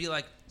 and it would be,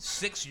 like,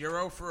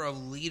 €6 for a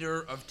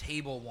liter of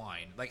table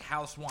wine, like,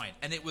 house wine,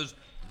 and it was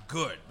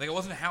good. Like, it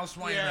wasn't house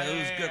wine, Yeah, like, it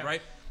was yeah, good, yeah.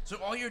 right? So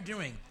all you're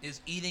doing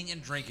is eating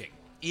and drinking.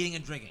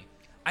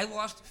 I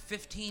lost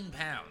 15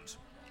 pounds,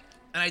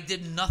 and I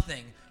did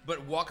nothing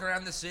but walk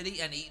around the city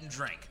and eat and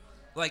drink.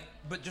 Like,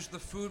 but just the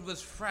food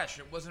was fresh.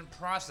 It wasn't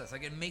processed.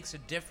 Like, it makes a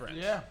difference.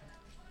 Yeah.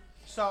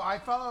 So I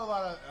follow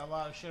a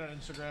lot of shit on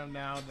Instagram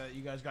now that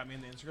you guys got me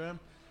into Instagram,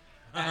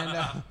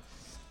 and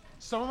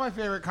some of my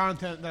favorite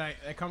content that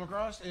I come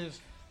across is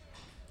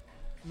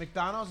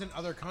McDonald's in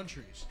other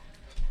countries.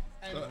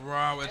 And,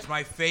 Bro, it's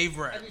my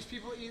favorite. and these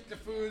people eat the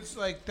foods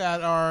like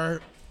that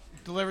are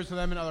delivered to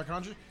them in other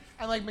countries.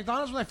 And like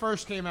McDonald's, when they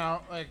first came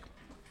out, like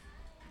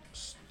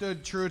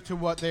stood true to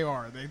what they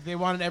are. They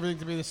wanted everything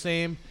to be the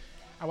same.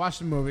 I watched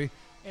the movie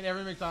in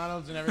every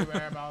McDonald's and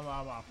everywhere, blah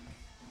blah blah.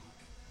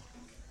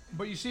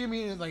 But you see them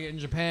eating like in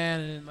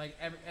Japan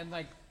and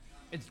like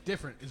it's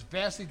different. It's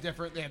vastly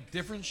different. They have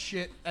different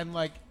shit, and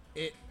like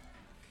it.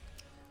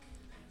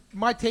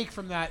 My take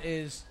from that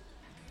is,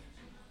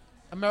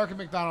 American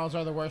McDonald's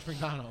are the worst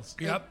McDonald's.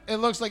 Yep. It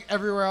looks like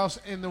everywhere else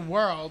in the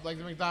world, like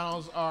the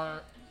McDonald's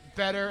are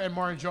better and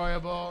more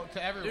enjoyable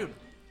to everyone. Dude,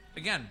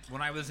 again,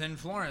 when I was in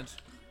Florence,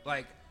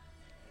 like,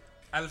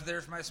 I was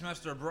there for my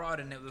semester abroad,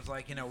 and it was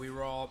like, you know, we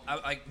were all,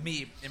 like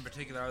me in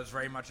particular, I was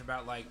very much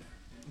about, like,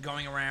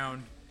 going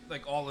around,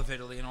 like, all of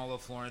Italy and all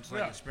of Florence,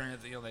 like,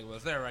 experience, you know, like,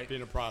 was there, right?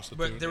 Being a prostitute.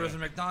 But there was a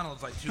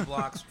McDonald's, like, 2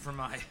 blocks from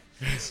my,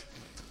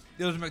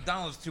 there was a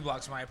McDonald's 2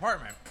 blocks from my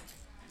apartment.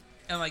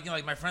 And, like, you know,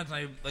 like, my friends and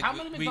I, like, How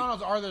many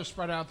McDonald's are there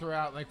spread out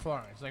throughout like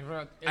Florence? Like,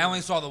 I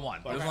only saw the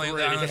one. Like It was only,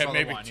 three, I only saw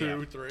maybe the one, 2,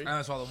 yeah. 3. I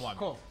only saw the one.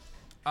 Cool.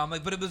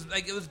 Like, but it was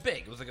like, it was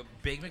big. It was like a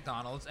big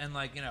McDonald's, and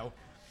like, you know,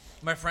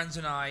 my friends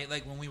and I,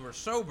 like, when we were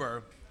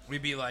sober,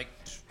 we'd be like,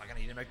 I'm not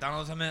gonna eat at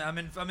McDonald's. I'm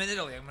in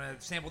Italy. I'm gonna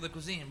sample the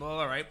cuisine. Blah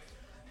blah. Right.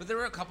 But there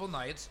were a couple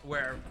nights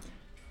where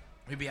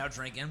we'd be out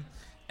drinking,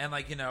 and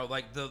like, you know,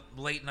 like the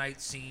late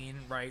night scene,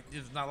 right?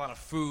 There's not a lot of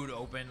food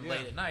open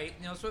late at night,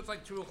 you know. So it's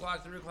like 2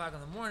 o'clock, 3 o'clock in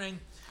the morning,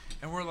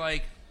 and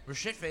we're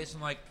shit faced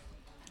and like,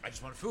 I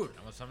just want food.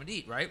 I want something to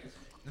eat, right?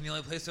 And the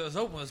only place that was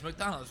open was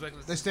McDonald's. Like,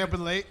 They stay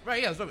open late.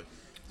 right? Yeah, it was open.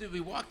 Dude, we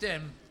walked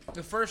in.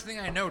 The first thing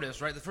I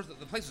noticed, right? The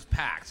place was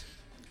packed.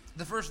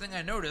 The first thing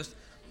I noticed,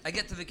 I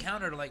get to the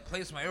counter to like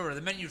place my order.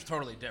 The menu's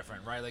totally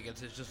different, right? Like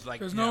it's just like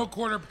There's you no know,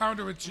 quarter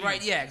pounder with cheese.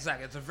 right? Yeah,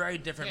 exactly. It's a very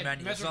different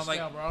menu. metric So I'm like,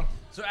 scale, bro.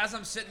 so as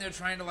I'm sitting there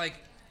trying to like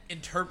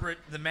interpret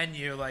the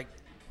menu, like,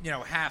 you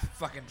know, half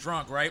fucking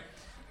drunk, right?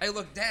 I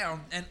look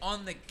down, and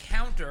on the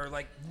counter,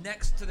 like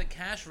next to the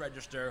cash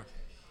register,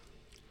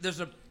 there's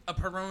a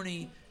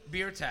Peroni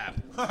beer tap,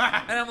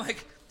 and I'm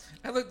like,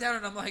 I look down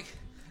and I'm like,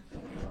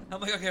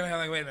 okay, wait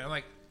a minute. I'm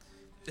like,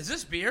 is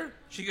this beer?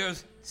 She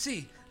goes,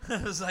 "Si."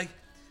 I was like,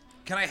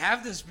 can I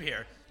have this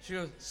beer? She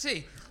goes,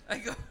 "Si." I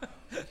go,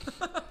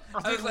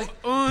 I was like,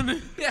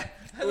 yeah.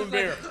 I was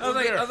beer.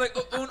 like,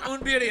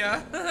 un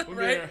birria, right?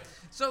 beer.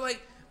 So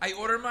like, I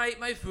order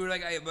my food,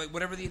 like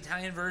whatever the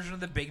Italian version of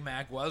the Big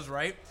Mac was,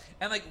 right?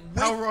 And like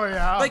El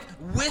Royale. like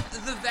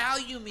with the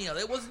value meal,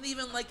 it wasn't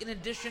even like an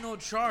additional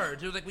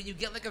charge. It was like when you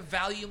get like a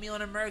value meal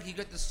in America, you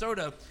get the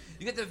soda,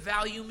 you get the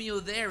value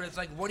meal there. It's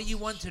like, what do you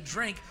want to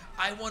drink?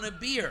 I want a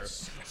beer.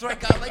 So I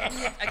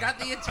got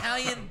the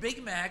Italian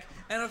Big Mac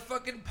and a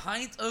fucking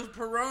pint of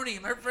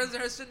Peroni. My friends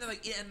are sitting there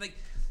like, yeah, and like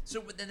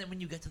So but then when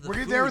you get to the Were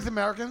you food, there with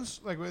Americans?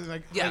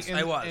 Yes, like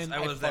I was. I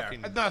was there.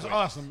 fucking- That's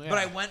awesome. Yeah. But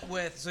I went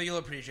with, so you'll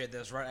appreciate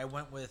this, right? I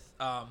went with,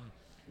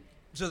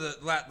 so the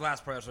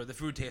last part of the story, the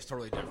food tastes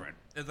totally different.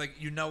 It's like,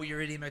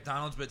 you're eating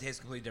McDonald's, but it tastes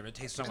completely different.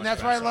 It tastes so much and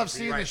that's better. why I love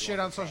seeing Right. this shit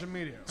on social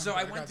media. So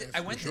I went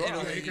to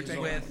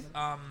Italy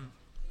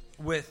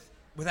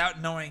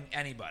without knowing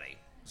anybody.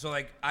 So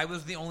like I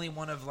was the only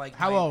one of like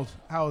How old?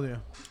 How old are you?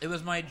 It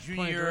was my junior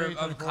 23, year of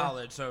 24?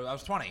 college, so I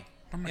was 20.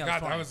 Oh my Yeah, I God,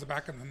 20. that was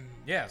back in the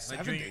Yes, my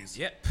junior- 70s.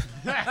 Yep.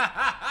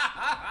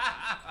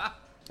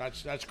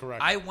 That's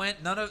correct. I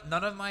went. None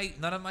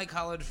of my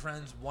college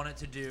friends wanted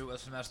to do a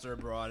semester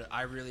abroad.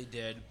 I really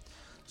did.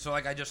 So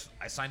like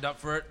I signed up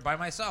for it by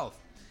myself,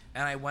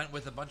 and I went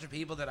with a bunch of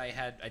people that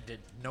I did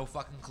no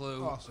fucking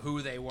clue Awesome.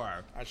 who they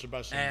were. That's the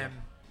best thing. And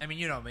I mean,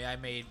 you know me. I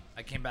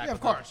came back. Yeah,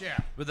 with of course, yeah.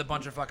 with a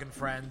bunch of fucking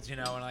friends, and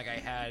like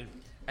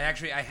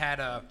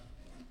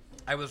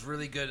I was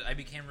really good. I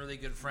became really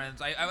good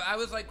friends. I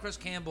was like Chris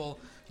Campbell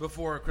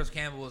before Chris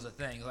Campbell was a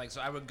thing. Like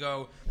so,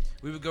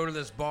 we would go to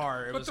this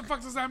bar. What the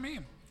fuck does that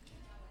mean?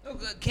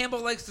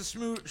 Campbell likes to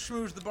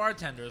schmooze the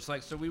bartenders.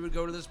 Like so, we would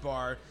go to this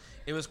bar.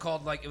 It was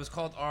called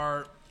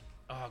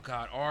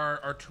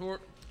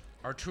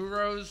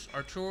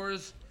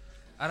Arturo's.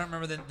 I don't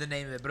remember the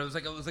name of it, but it was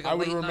like a I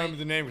would late remember night.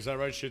 the name because I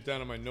write shit down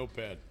on my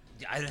notepad.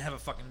 Yeah, I didn't have a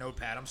fucking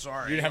notepad. I'm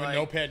sorry. You didn't have Like, a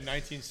notepad in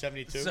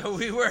 1972? So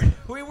we were.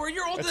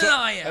 You're older That's than all,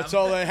 I am. That's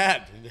all they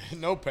had.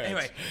 Notepads.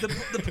 Anyway,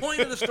 the point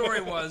of the story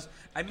was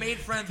I made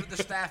friends with the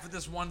staff at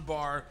this one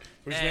bar.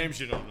 Whose and names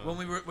you don't know.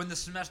 When the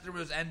semester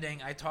was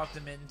ending, I talked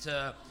them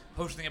into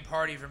hosting a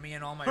party for me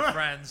and all my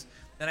friends.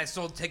 Then I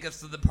sold tickets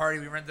to the party.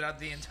 We rented out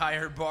the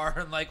entire bar,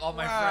 and like all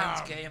my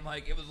friends came.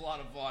 Like it was a lot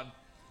of fun.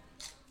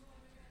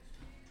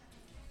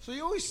 So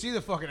you always see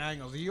the fucking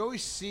angles. You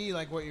always see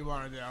like what you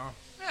want to do.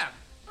 Yeah,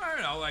 I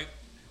don't know. Like,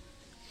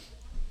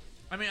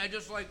 I mean, I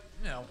just like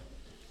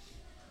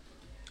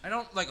I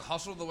don't like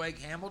hustle the way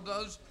Campbell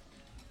does,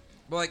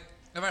 but like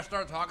if I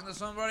start talking to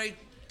somebody,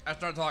 I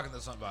start talking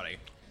to somebody.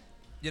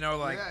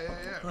 Like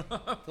Yeah.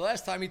 The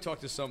last time he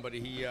talked to somebody,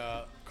 he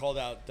called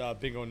out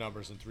bingo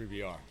numbers in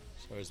 3VR.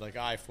 So it was like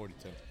I-42.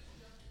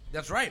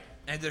 That's right,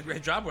 and did a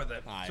great job with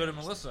it. I So did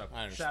understand. Melissa.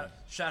 I understand.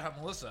 Shout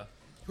out Melissa.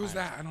 Who's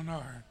that? I don't know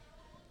her.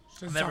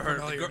 She doesn't Never sound heard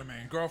of familiar the to me.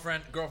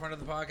 girlfriend of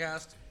the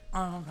podcast.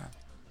 Oh, okay.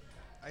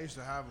 I used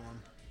to have one.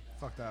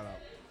 Fuck that up.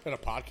 Is that a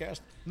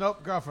podcast?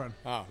 Nope, girlfriend.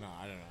 Oh, no,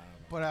 I don't know.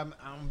 But I'm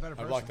a better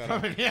person. blocked that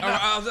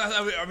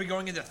out. Are we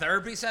going into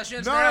therapy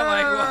sessions No, now? no,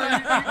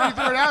 Like, no, what? you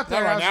threw it out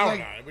there. No, I was now like,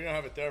 we're not. We don't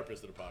have a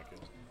therapist at the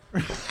podcast.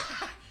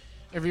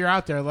 if you're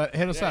out there,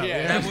 hit us up.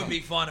 yeah. That would be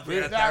fun if we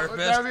had a That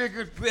therapist. would be a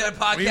good. If we had a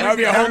podcast. That'd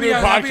be a whole new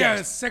That'd be a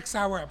podcast.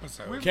 6-hour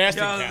episode.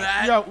 Casting Yo, couch.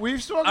 that, Yo,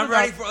 we've spoken I'm about.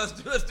 ready for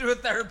let's do a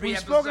therapy We've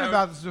episode. spoken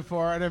about this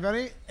before,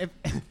 and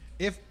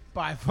if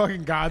by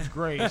fucking God's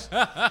grace,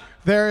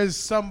 there is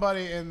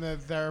somebody in the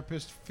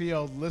therapist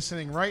field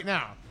listening right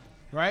now,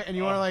 right? And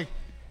you want to like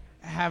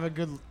have a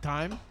good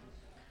time,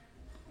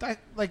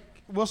 like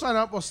we'll sign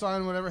up, we'll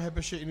sign whatever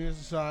HIPAA shit you need us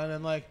to sign,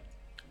 and like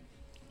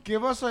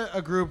give us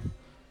a group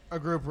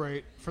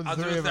rate for the I'll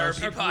do three a of us.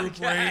 therapy group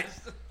rate.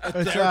 podcast.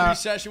 It's, Therapy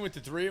session with the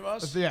three of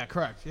us? yeah,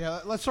 correct. Yeah,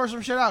 let's sort some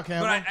shit out,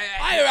 Campbell. But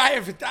I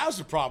have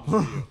 1,000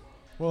 problems with you.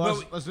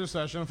 well, let's do a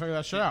session and figure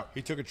that shit out.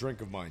 He took a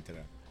drink of mine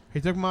today. He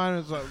took mine.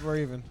 It's like, we're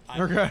even.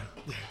 We're good.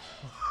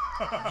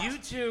 you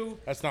two,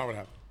 That's not what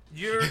happened.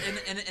 you're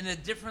in a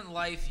different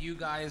life. You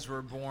guys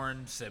were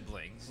born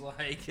siblings.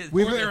 Like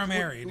We Or were- they were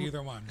married,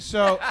 either one.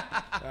 So,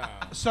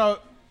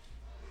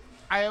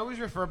 I always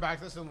refer back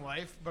to this in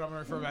life, but I'm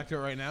going to refer back to it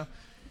right now.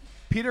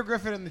 Peter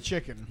Griffin and the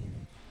chicken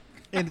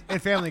in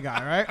Family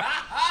Guy, right?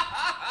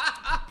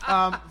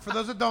 For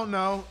those that don't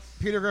know,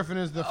 Peter Griffin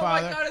is the oh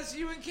father. my God, it's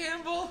you and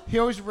Campbell. He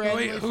always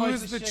randomly Wait,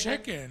 fights who's the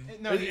chicken?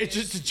 No, It's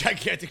just a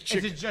gigantic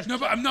chicken. It's just No,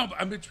 but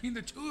I'm between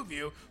the two of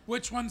you.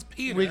 Which one's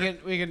Peter? we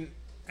can.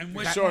 and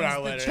which sort one's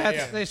out the later. chicken? That's,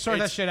 Yeah. they sort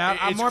that It's- shit out.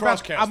 it's I'm more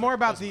cross-casting.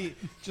 about the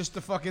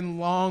fucking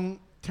long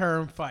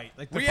term fight.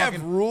 Like the We have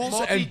fucking rules,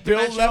 and Bill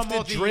multi-dimensional, left a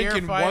multi-year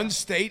drink in fight. one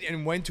state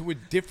and went to a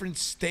different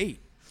state.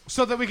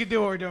 So that we could do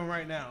what we're doing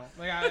right now.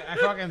 Like I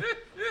fucking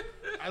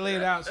I laid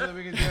it out so that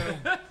we could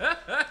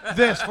do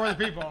this for the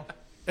people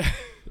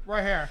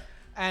right here.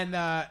 And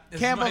This is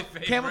Campbell my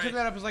favorite. took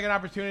that up as like an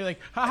opportunity. Like,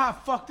 haha,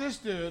 fuck this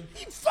dude.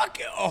 He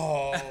fucking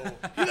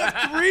he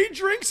left 3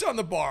 drinks on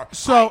the bar.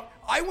 So-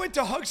 I went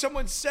to hug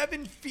someone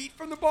 7 feet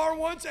from the bar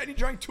once, and he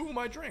drank 2 of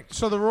my drinks.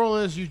 So the rule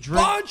is you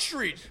drink. Bond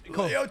Street.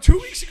 2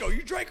 weeks ago,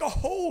 you drank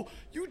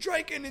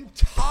an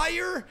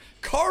entire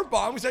car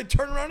bomb because I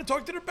turned around and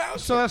talked to the bouncer.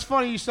 So that's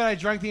funny. You said I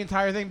drank the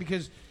entire thing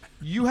because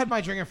you had my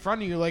drink in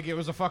front of you like it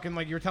was a fucking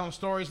like you were telling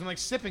stories and like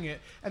sipping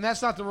it, and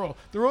that's not the rule.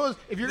 The rule is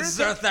if you're This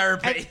gonna is our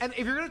therapy. and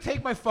if you're gonna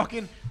take my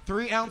fucking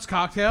 3-ounce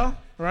cocktail,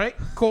 right?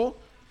 Cool.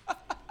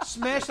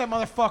 Smash that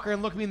motherfucker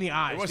and look me in the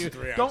eyes. It wasn't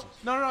dude. 3 Don't-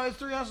 ounces. No, it's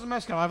 3 ounces of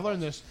mezcal. I've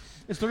learned this.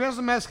 It's 3 ounces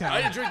of mezcal.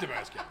 I didn't drink the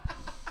basket.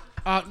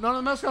 None of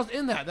the mezcal's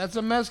in that. That's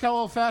a mezcal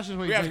old fashioned.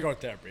 We have to go with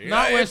therapy.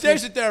 Not If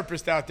there's a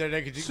therapist out there,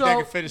 they could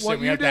fit us in.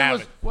 We have to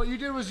have it. What you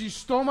did was you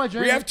stole my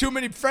drink. We have too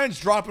many friends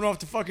dropping off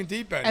the fucking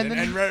deep end,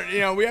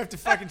 and we have to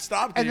fucking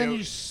stop. And then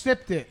you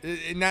sipped it.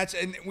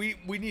 And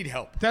we need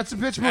help. That's a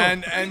bitch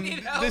move.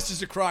 And this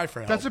is a cry for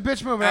help. That's a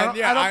bitch move. And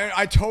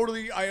I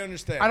totally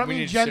understand. I don't We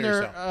mean need to gender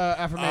serious help.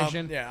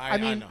 affirmation. I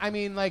know. I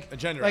mean like A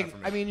gender like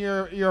affirmation. I mean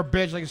you're a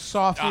bitch, like a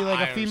softie, like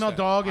I a female understand.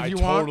 dog if you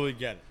want. I totally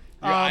get it.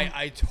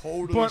 I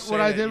totally. But say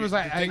what I that did was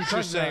the things you're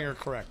encouraged saying that. are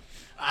correct.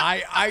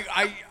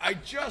 I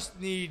just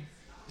need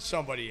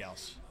somebody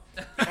else.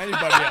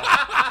 Anybody else?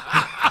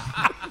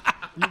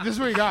 This is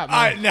what you got,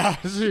 man. No,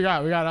 This is what you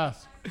got. We got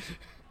us.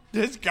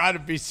 there's got to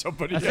be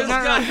somebody else.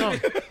 No.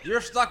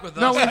 You're stuck with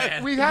us, No,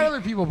 man. we've had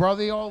other people, bro.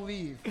 They all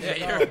leave.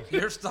 Yeah,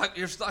 you're stuck.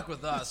 You're stuck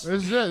with us.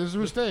 This is it. This is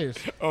who stays.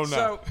 Oh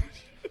no.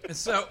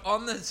 So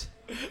on this,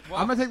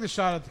 I'm gonna take the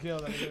shot at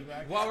tequila that I give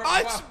back. while we're,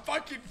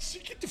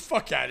 Get the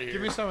fuck out of here.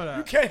 Give me some of that.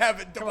 You can't have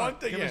it. The Come one on,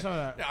 thing. give me Yeah. some of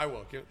that. Yeah, I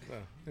will.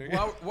 There you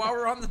go. while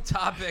we're on the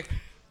topic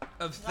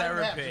of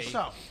therapy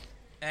So,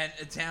 and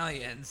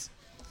Italians,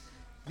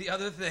 the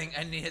other thing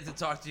I needed to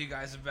talk to you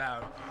guys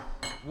about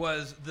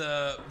was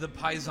the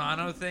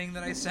paisano thing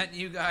that I sent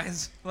you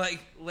guys like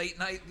late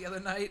night the other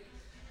night.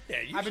 Yeah,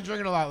 I've been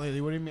drinking a lot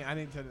lately. What do you mean?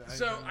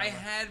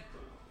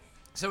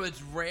 So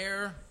it's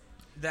rare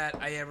that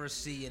I ever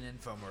see an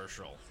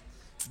infomercial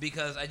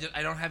because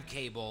I don't have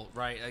cable,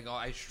 right? Like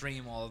I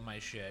stream all of my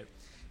shit,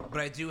 but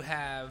I do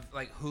have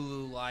like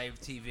Hulu Live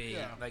TV,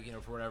 like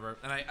for whatever,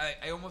 and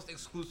I almost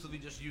exclusively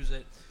just use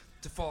it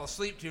to fall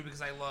asleep to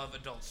because I love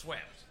Adult Swim,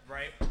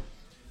 right?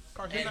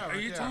 Are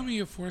you telling me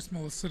you forced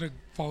Melissa to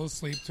fall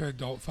asleep to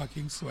Adult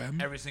fucking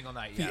Swim? Every single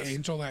night, The yes.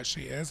 angel that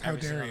she is. How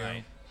Every dare single you?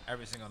 night.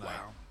 Every single night.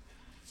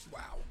 Wow.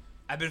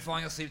 I've been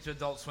falling asleep to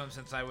Adult Swim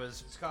since I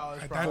was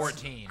college, That's-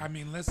 14. I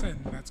mean,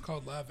 listen, that's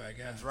called love, I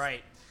guess. That's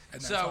right.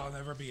 And that's So- I'll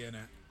never be in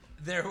it.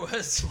 There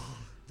was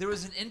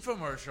an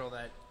infomercial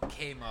that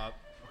came up,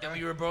 and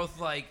we were both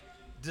like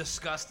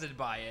disgusted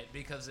by it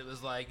because it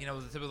was like, it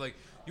was the typical like,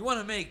 you want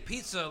to make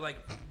pizza, like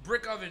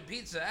brick oven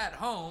pizza at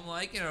home,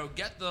 like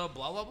get the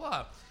blah blah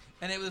blah,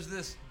 and it was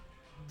this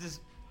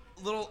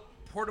little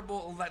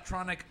portable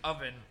electronic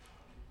oven.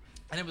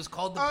 And it was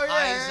called the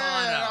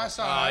Paisano. I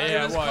saw it.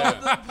 It was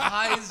called the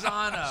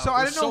Paisano. So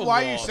I didn't know so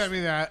why lost. you sent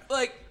me that.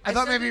 like I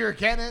thought sent maybe it- you were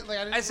getting it. Like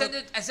I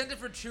didn't. I sent it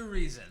for two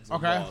reasons.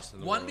 Okay. Lost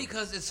in the One, world.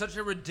 because it's such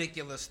a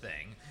ridiculous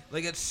thing.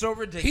 Like it's so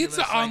ridiculous.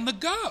 Pizza like, on the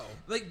go.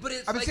 Like, but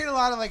it's I've been like, seeing a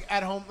lot of like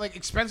at home, like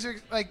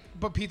expensive, like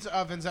but pizza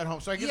ovens at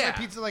home. So I guess like Yeah.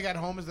 pizza like at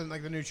home is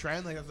like the new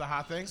trend. Like that's the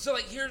hot thing. So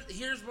like here's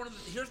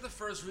the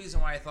first reason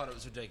why I thought it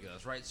was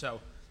ridiculous, right? So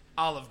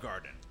Olive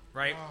Garden,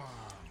 right?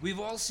 We've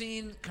all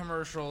seen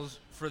commercials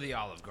for the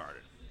Olive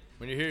Garden.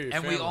 When you hear your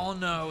And we family. all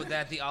know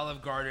that the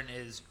Olive Garden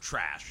is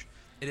trash.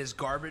 It is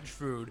garbage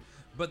food.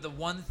 But the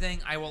one thing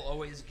I will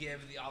always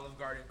give the Olive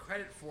Garden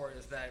credit for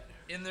is that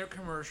in their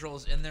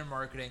commercials, in their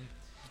marketing,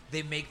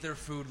 they make their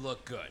food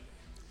look good.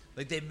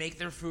 Like, they make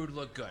their food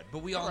look good.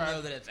 But we all Correct.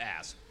 know that it's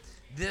ass.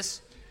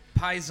 This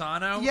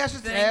Paisano Yes,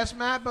 it's thing, ass,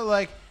 Matt. But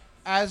like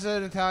as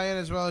an Italian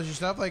as well as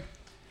yourself, like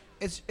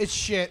it's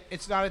shit.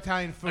 It's not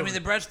Italian food. I mean, the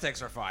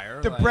breadsticks are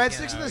fire. The like,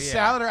 breadsticks and the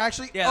salad are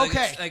actually yeah,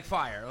 okay. Like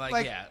fire.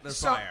 Like, yeah, they're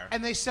so- fire.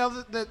 And they sell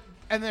the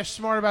and they're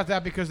smart about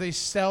that because they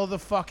sell the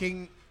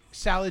fucking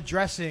salad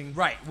dressing.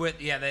 Right.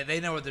 They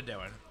know what they're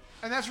doing.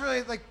 And that's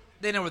really like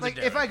They know what like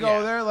they're doing. if I go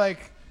yeah. there, like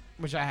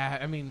which I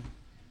have, I mean,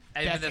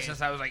 I've been there decade.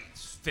 since I was like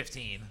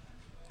 15.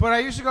 but I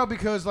used to go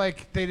because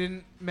like they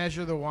didn't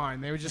measure the wine.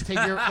 They would just take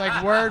your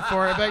like word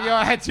for it. Like, yo,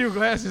 I had 2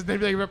 glasses. They'd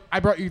be like, I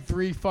brought you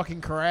 3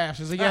 fucking carafes.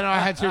 It's like, yeah, no, I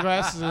had 2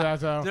 glasses of that.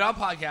 So. Dude, I'll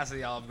podcast at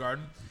the Olive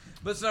Garden.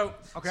 But so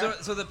Okay.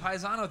 so the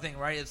Paisano thing,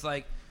 right? It's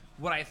like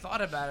what I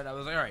thought about it. I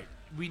was like, all right,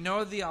 we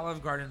know the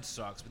Olive Garden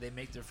sucks, but they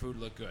make their food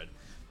look good.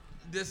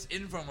 This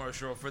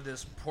infomercial for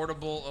this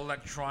portable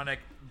electronic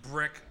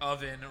brick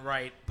oven,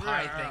 right,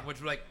 pie Yeah. thing,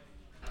 which like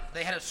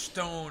they had a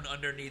stone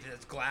underneath it,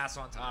 it's glass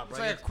on top, It's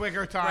right? like a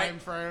quicker time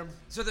right. frame.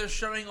 So they're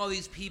showing all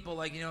these people,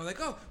 like, like,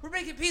 oh, we're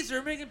making pizza,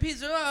 oh,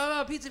 pizza.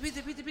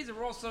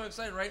 We're all so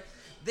excited, right?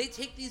 They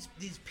take these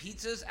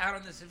pizzas out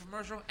on this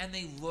infomercial, and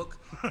they look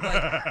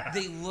like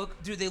they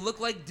look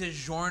like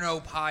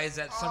DiGiorno pies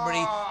that somebody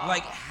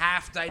like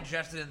half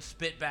digested and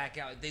spit back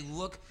out. They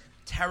look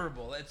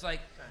terrible. It's like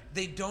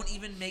they don't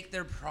even make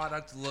their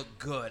product look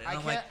good. And I I'm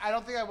can't. like, I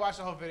don't think I watched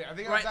the whole video. I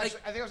think Right, I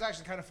think it was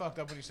actually kind of fucked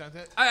up when you sent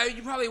it.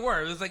 you probably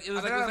were. It was like been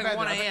on a 1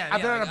 bender. a.m.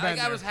 I've been on a I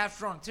bender. was half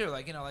drunk too.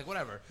 Like like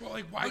whatever. Well,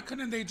 like, why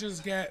couldn't they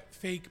just get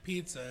fake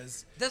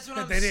pizzas That's what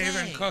that I'm they didn't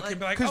saying. even cook Like, and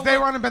be like, Because oh, they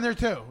look, want to been there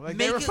too. Like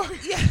they Make were it, fucking.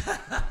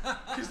 yeah.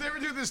 Because they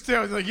would do this too.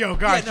 They're like, yo,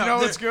 guys, Yeah, you know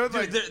they're- what's good?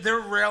 dude, Like, they're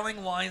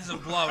railing lines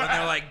of blow, and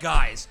they're like,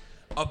 guys,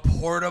 a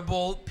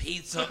portable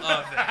pizza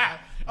oven.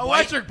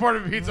 electric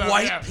portable pizza.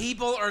 White yeah.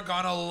 people are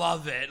gonna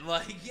love it.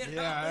 Like,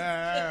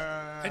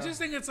 Yeah. I just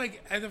think it's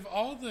like, out of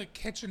all the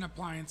kitchen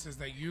appliances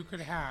that you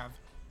could have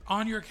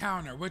on your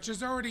counter, which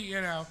is already,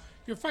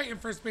 you're fighting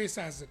for space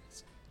as it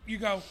is, you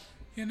go,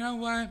 you know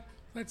what?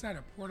 Let's add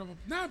a portable,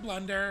 not a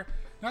blender,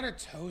 not a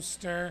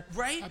toaster,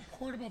 Right? A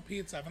portable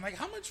pizza oven. Like,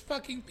 how much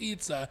fucking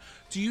pizza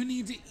do you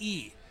need to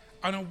eat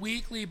on a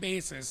weekly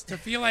basis to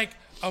feel like,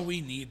 oh, we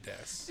need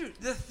this? Dude,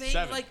 the thing,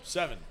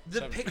 Seven.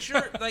 the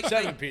picture, like,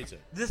 Seven pizza.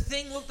 The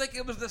thing looked like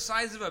it was the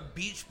size of a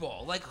beach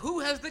ball. Like, who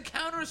has the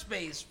counter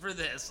space for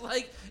this?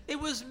 Like, it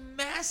was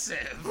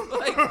massive.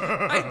 Like,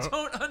 I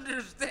don't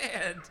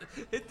understand.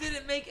 It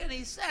didn't make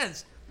any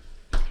sense.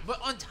 But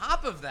on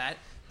top of that,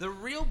 the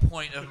real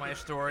point of my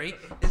story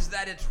is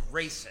that it's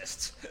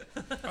racist.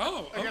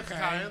 Oh, okay. Against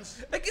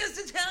Italians.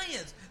 Against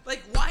Italians.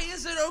 Like, why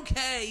is it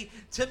okay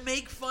to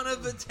make fun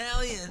of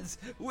Italians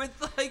with,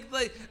 like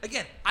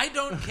again, I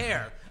don't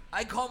care.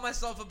 I call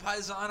myself a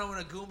paisano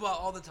and a Goomba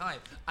all the time.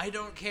 I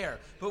don't care.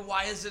 But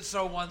why is it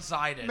so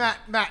one-sided?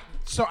 Matt,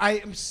 so I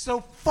am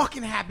so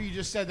fucking happy you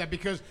just said that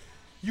because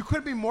you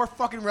couldn't be more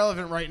fucking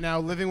relevant right now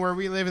living where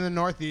we live in the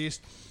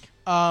Northeast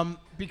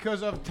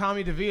because of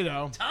Tommy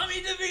DeVito. Tommy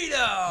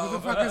DeVito! Who the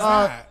fuck is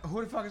that?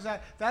 Who the fuck is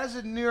that? That is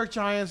a New York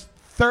Giants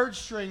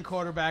third-string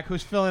quarterback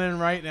who's filling in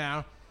right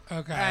now.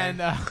 Okay.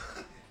 And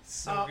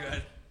So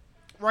good.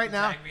 right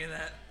now, Tag me in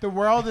that. the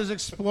world is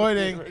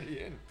exploiting Already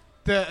in.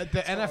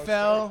 the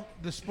NFL,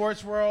 the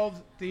sports world,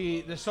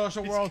 the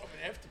social world.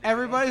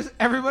 Everybody's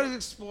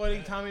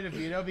exploiting Tommy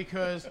DeVito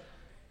because,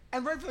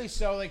 and rightfully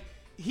so. Like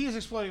he's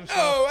exploiting himself.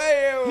 Oh,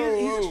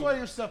 hey, He's exploiting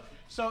himself.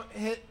 So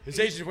his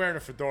agent's wearing a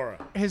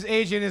fedora. his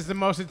agent is the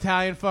most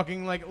Italian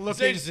fucking like His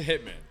looking. agent's a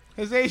hitman.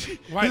 His agent.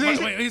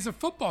 Wait, he's a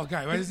football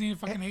guy. Why doesn't he need a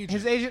fucking agent?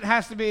 His agent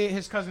has to be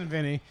his cousin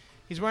Vinny.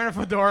 He's wearing a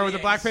fedora with a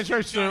black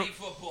pinstripe Johnny suit.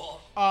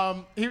 Football.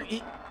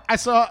 I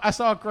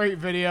saw a great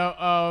video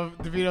of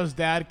DeVito's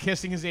dad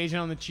kissing his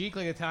agent on the cheek,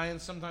 like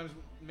Italians sometimes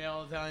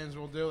male Italians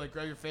will do, like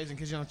grab your face and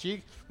kiss you on the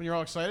cheek when you're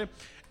all excited.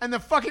 And the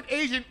fucking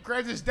agent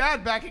grabs his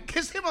dad back and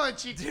kissed him on the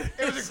cheek.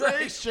 It was a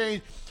great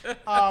exchange.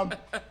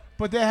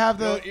 But they have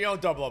You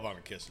don't double up on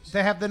the kisses.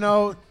 they have the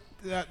note.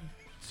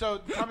 So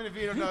Tommy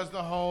DeVito does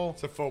the whole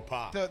It's a faux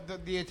pas.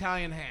 the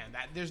Italian hand.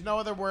 There's no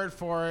other word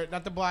for it.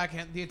 Not the black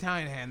hand, the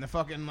Italian hand. The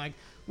fucking like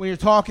when you're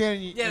talking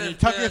and you, and you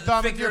tuck your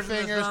thumb into your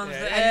fingers.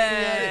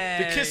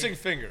 The kissing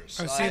fingers.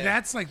 Oh, see,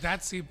 that's like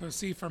that. See, but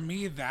see, for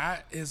me,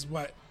 that is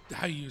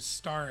how you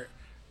start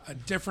a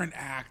different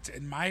act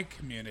in my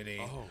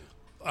community,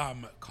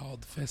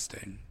 called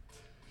fisting.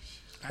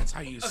 That's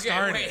how you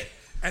start wait. it,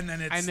 and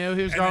then it's. I knew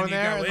he was and then going you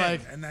there, go in,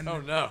 like- and then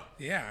Oh no.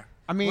 yeah.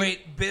 I mean,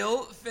 Wait,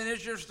 Bill,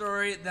 finish your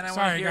story. Then I want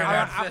to Sorry, hear go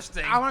about ahead.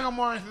 fisting. I want to go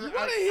more into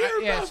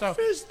the. So,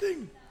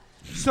 fisting.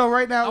 so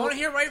right now, I want to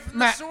hear right from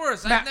Matt, the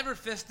source. Matt, I've never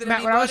fisted Matt,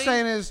 anybody. what I was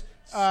saying is,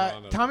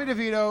 Son of Tommy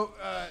DeVito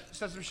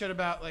said some shit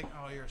about like,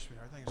 oh, you're a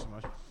sweetheart, thank you so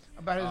much.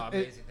 About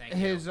amazing, thank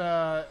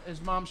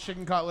his mom's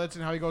chicken cutlets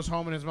and how he goes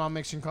home and his mom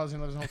makes chicken cutlets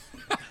and he lives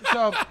home.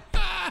 So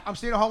I'm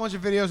seeing a whole bunch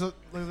of videos of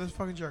look at this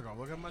fucking jerk off.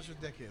 Look how much of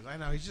a dick he is. I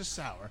know he's just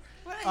sour.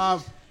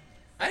 What?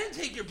 I didn't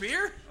take your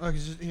beer. Look,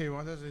 he's just here. You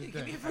want this?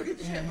 Give me a fucking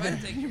chip. I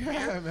didn't take your beer.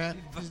 Yeah,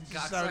 man. fucking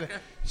Just sour cocksucker. dick.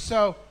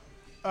 So,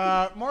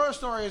 moral of the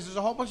story is there's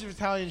a whole bunch of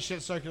Italian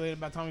shit circulated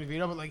about Tommy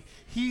DeVito, but like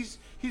he's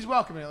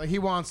welcoming it. Like he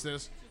wants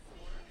this.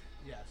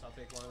 Yes, I'll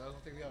take one of those.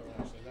 I'll take the other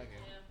one. Actually,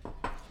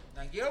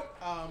 thank you.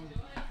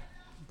 Thank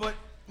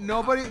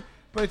you.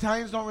 But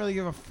Italians don't really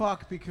give a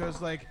fuck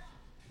because like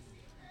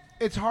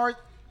it's hard.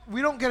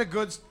 We don't get a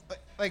good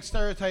like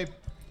stereotype.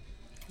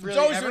 Really, It's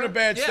always ever. been a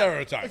bad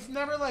stereotype. It's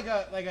never like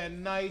a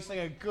nice, like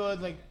a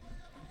good, like.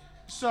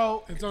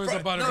 So It's always a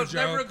butt No, of a it's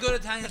never a joke.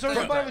 good Italian it's always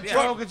a butt of a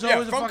stereotype. joke. It's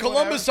always a from fucking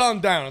Columbus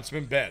on down, it's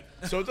been bad.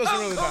 So it doesn't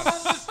really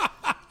matter.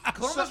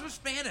 Columbus was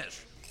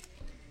Spanish.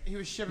 He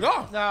was shipping.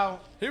 No.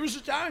 He was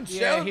Italian. Yeah,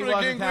 Sailed he for the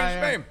was King Queen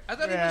Italian. Spain. I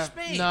thought he was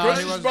Spain. No,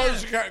 he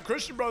wasn't.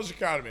 Christian Brothers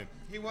Academy.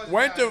 He was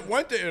Went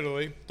Italian. to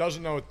Italy.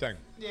 Doesn't know a thing.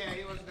 Yeah,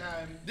 he was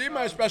Italian. Did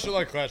my special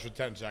ed class for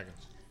 10 seconds.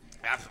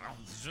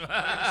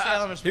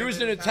 Salem He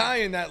was an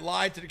Italian that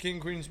lied to the King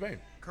and Queen of Spain.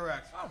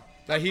 Correct.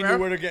 That he fair. knew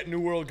where to get New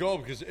World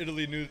Gold because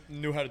Italy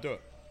knew how to do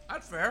it.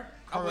 That's fair.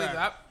 I'll believe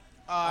Correct.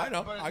 that. I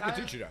know. but I can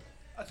Italian- teach you that.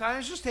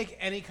 Italians just take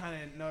any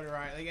kind of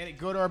notoriety, like any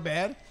good or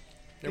bad. Yeah,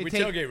 They we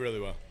take- tailgate really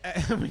well. we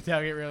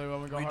tailgate really well.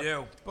 We go We hard.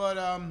 do. But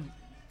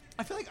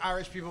I feel like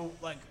Irish people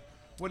like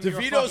wouldn't give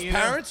a fuck DeVito's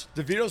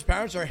either.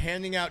 parents are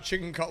handing out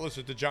chicken cutlets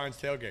at the Giants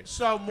tailgate.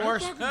 So more,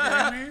 Fucking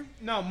kidding me?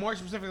 no, more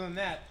specifically than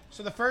that.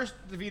 So the first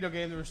DeVito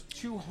game, there was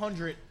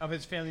 200 of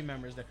his family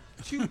members there.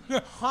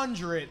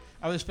 200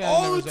 of his family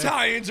All members there.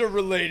 Italians are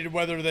related,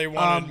 whether they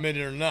want to admit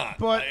it or not.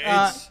 but,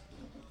 It's-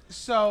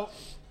 So,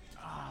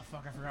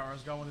 fuck, I forgot where I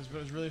was going with this, but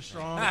it was really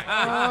strong.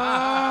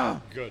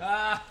 good.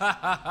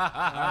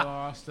 I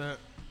lost it.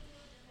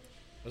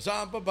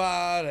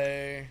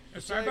 Zampabare.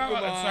 It's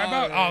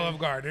about Olive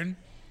Garden,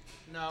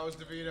 No, it was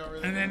DeVito.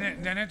 Really.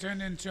 and then it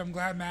turned into. I'm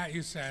glad Matt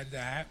you said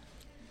that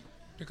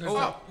because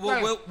Oh,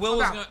 Will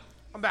was going.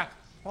 I'm back.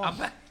 Hold on. I'm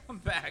back. I'm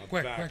back.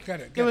 quick, back.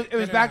 get it. It was get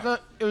it back out.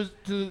 to it was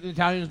to the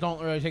Italians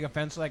don't really take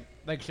offense like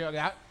shit like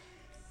that.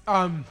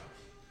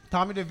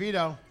 Tommy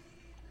DeVito,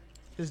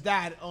 his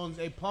dad owns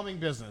a plumbing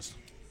business.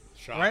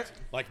 Shocked. Right?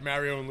 Like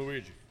Mario and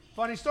Luigi.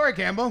 Funny story,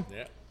 Campbell.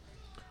 Yeah.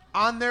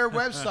 On their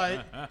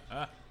website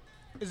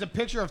is a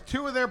picture of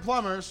two of their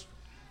plumbers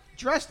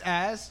dressed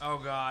as Oh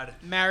God.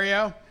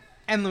 Mario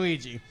and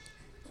Luigi.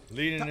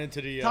 Leading into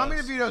the Tommy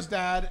DeVito's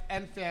dad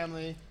and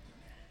family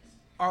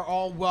are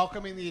all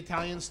welcoming the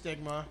Italian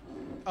stigma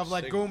of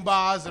like Stigma.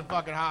 Goombas and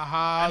fucking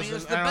ha-has. I mean,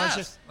 it's and, the and best.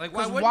 just, Like,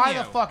 why 'cause wouldn't why you?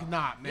 the fuck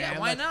not, man? Yeah,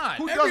 why Like, not?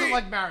 Who Every- doesn't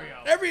like Mario?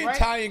 Every right?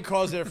 Italian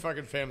calls their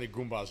fucking family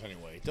Goombas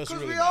anyway. It doesn't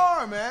Because really we matter.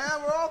 are, man.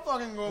 We're all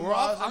fucking Goombas. We're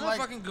all, and, I'm like,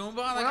 a fucking Goomba.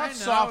 We're Like, not I know.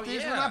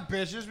 softies. Yeah. We're not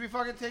bitches. We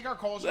fucking take our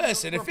culture.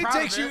 Listen, we're if it proud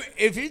takes of you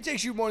if it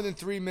takes you more than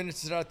 3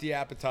 minutes to set out the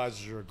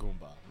appetizers, you're a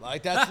Goomba.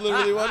 Like that's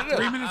literally what it is.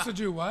 3 minutes to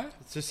do what?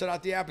 To set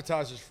out the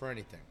appetizers for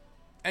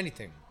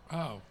anything,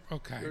 Oh,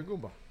 okay. you're a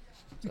Goomba.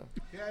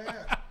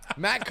 Yeah.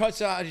 Matt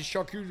cuts out his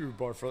charcuterie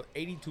board for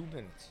 82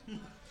 minutes.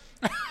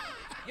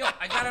 Yo,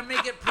 I gotta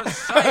make it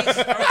precise,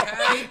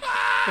 okay?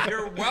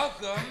 You're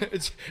welcome.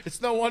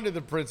 It's no wonder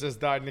the princess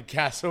died in the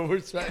castle.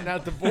 We're setting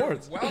out the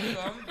boards. Welcome.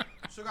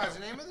 So, guys, the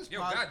name of this Yo,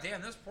 podcast...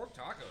 goddamn, this pork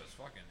taco is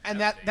fucking. And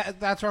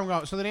that's where I'm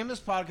going. So the name of this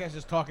podcast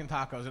is Talking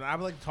Tacos, and I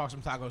would like to talk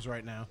some tacos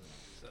right now.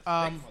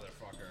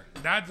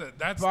 Motherfucker.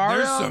 That's Barrio,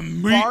 there's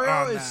some meat Barrio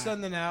on is that.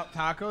 sending out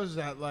tacos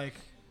that like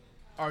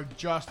are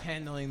just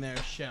handling their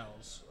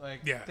shells.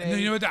 Like Yeah, they, and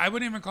you know what? I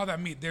wouldn't even call that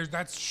meat.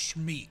 That's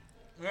schmeat.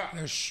 Yeah.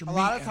 There's schmeat. a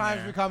lot of in times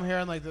there. we come here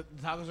and like the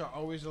tacos are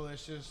always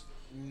delicious,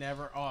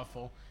 never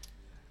awful.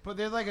 But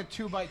they're like a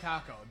 2-bite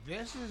taco.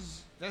 This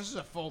is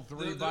a full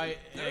 3-bite.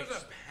 There's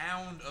a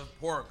pound of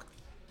pork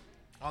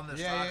on this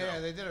Yeah, taco. yeah,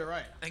 they did it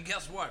right. And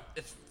guess what?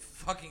 It's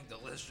fucking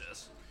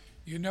delicious.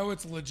 You know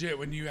it's legit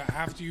when you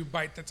after you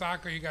bite the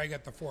taco, you gotta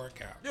get the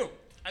fork out. Dude,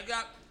 I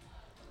got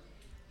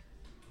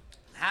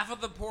half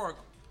of the pork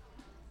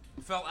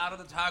fell out of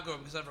the taco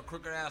because I have a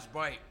crooked ass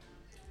bite.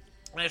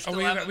 And I still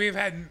have We've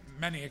had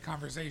many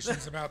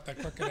conversations about the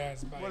crooked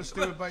ass bite. What a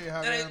stupid bite you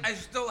have. and man. I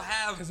still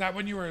have. Is that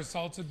when you were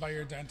assaulted by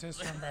your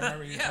dentist? I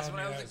remember you Yes, telling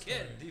when me I was that a kid,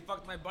 story. he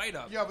fucked my bite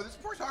up. Yo, but this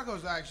pork taco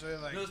is actually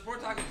like, No, this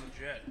pork taco's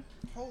legit.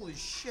 holy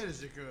shit,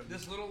 is it good?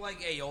 This little like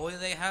aioli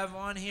they have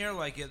on here,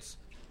 like it's.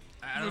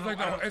 I don't It's know. like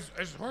I don't-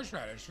 it's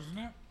horseradish, isn't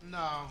it?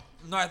 No,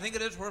 no, I think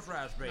it is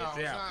horseradish based. no, it's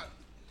yeah. not.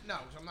 No,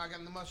 'cause I'm not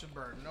getting the mustard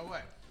burn. No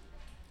way.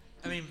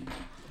 I mean,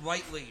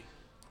 lightly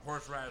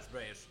horseradish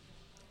based.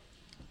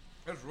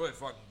 It's really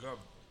fucking good.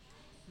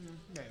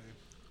 Maybe.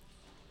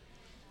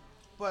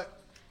 But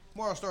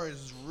moral story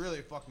is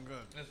really fucking good.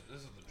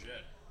 This is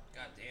legit.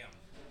 God damn.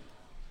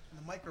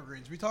 And the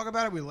microgreens, we talk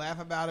about it, we laugh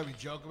about it, we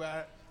joke about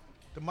it.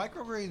 The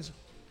microgreens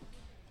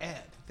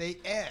add. They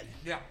add.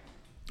 Yeah.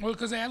 Well,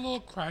 because they add a little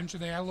crunch,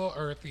 they add a little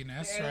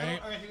earthiness, right?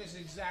 I think that's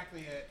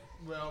exactly it.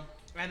 Well,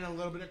 and a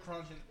little bit of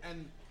crunch,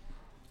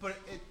 but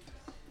it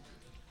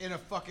in a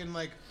fucking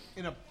like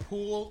in a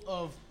pool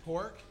of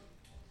pork,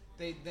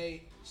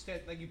 they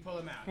stay, like you pull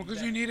them out. Well,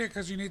 because you need it,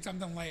 because you need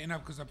something lighten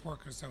up, because the pork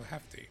is so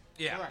hefty.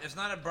 Yeah. Correct. It's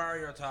not a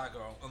barrio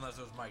taco unless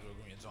there's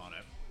microgreens on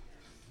it.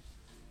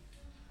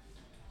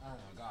 Oh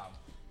my god.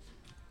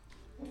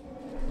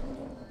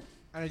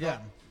 And again,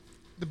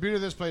 the beauty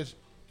of this place,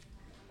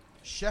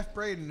 Chef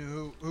Braden,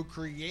 who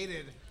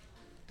created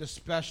the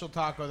special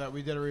taco that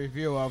we did a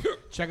review of.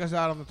 Check us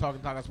out on the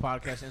Talking Tacos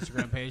podcast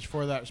Instagram page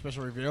for that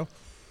special review.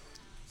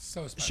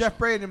 So special. Chef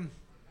Braden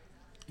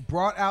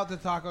brought out the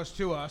tacos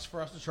to us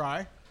for us to try,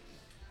 and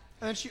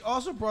then she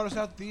also brought us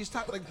out these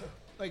tacos.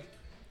 Like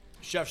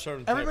Chef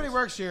serving everybody tables.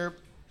 works here.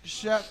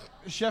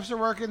 Chefs are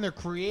working. They're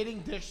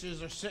creating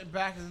dishes. They're sitting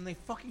back, and then they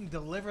fucking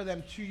deliver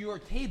them to your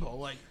table.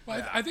 Like,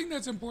 Well, I think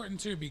that's important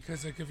too,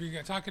 because like if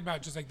you're talking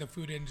about just like the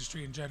food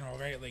industry in general,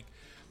 right? Like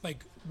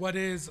what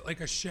is like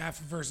a chef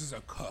versus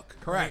a cook?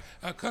 Correct.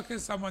 Right? A cook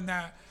is someone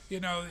that you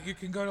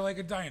can go to like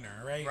a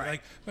diner, right? Right.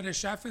 Like, but a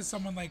chef is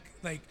someone like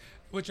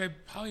which I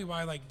probably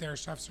why like their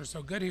chefs are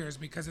so good here is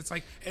because it's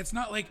like it's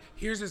not like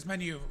here's this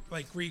menu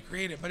like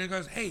recreate it, but it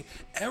goes, hey,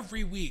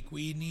 every week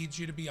we need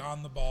you to be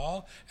on the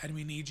ball and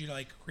we need you to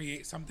like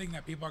create something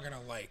that people are gonna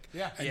like.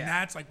 Yeah. And Yeah.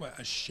 that's like what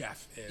a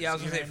chef is. Yeah, I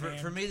was you gonna know say what I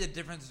for mean? me the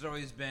difference has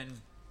always been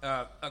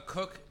a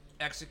cook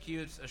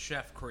executes, a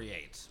chef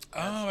creates. Oh,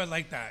 I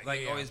like that.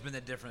 Like yeah. always been the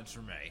difference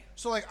for me.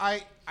 so like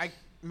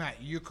Matt,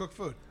 you cook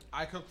food.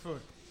 I cook food.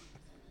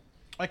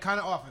 Like kind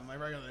of often, like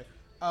regularly.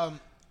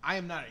 I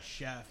am not a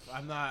chef.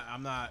 I'm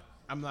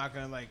not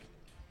gonna like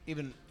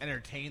even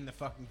entertain the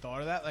fucking thought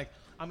of that. Like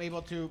I'm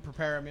able to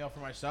prepare a meal for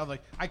myself.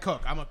 Like I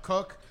cook. I'm a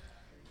cook.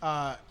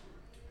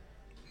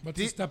 What's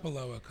The- a step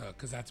below a cook?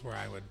 Because that's where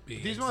I would be.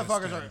 These existing.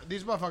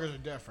 motherfuckers are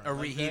different. A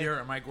Like,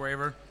 reheater, a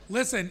microwaver.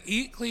 Listen,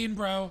 eat clean,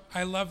 bro.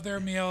 I love their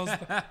meals,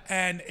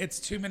 and it's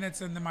 2 minutes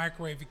in the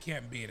microwave. You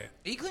can't beat it.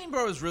 Eat Clean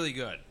Bro is really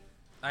good.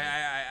 I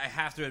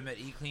have to admit,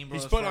 Eat Clean Bro.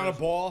 He's as putting far on a as-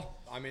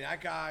 ball. I mean,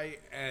 that guy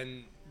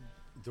and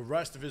the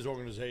rest of his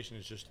organization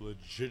is just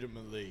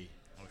legitimately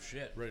Oh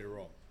shit, ready to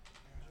roll.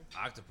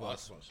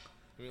 octopus.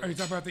 Are you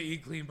talking about the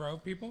eat clean, bro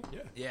people?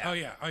 Yeah.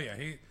 Yeah. Oh yeah.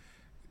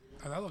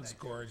 That looks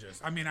gorgeous.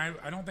 I mean,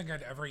 I don't think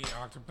I'd ever eat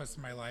octopus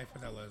in my life,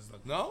 but that looks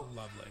No?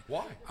 lovely.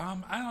 Why?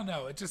 I don't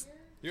know. It just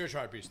You're a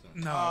try piece though.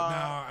 no,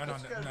 I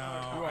don't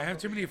know. I have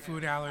too many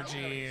food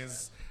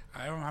allergies.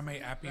 I don't have my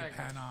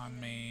EpiPen on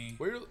me.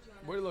 What are you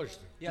allergic to?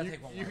 Yeah,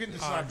 take one You more. can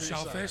decide for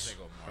yourself. Shellfish,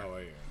 Oh,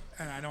 yeah.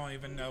 and I don't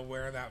even know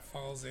where that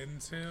falls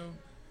into.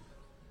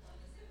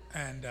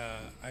 and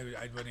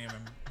I wouldn't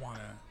even want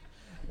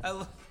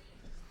to.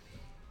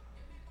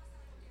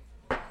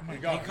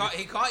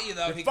 He caught you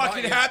though. You're He fucking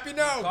caught you. happy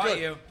now? He caught Good.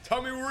 you.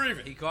 Tell me we're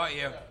even. He caught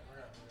you.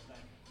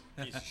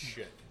 Piece of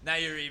shit. Now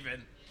you're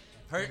even.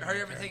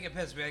 Hurry up and take a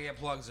piss. We gotta get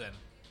plugs in.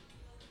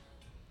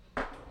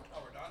 Oh,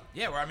 we're done?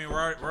 Yeah,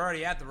 we're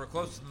already at we're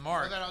close to the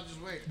mark. Then I'll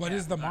just wait. What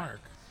is the mark?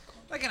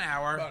 Like an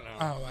hour. About an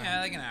Oh, hour. wow.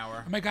 Yeah, like an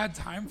hour. Oh my God,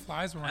 time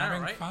flies when we're I know,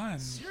 having right? fun.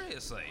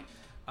 Seriously.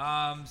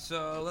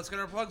 So let's get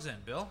our plugs in,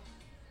 Bill.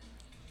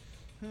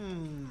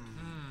 And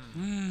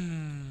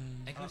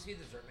can we see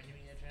the dessert menu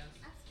when you get a chance?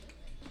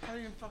 I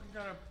haven't even fucking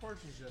got a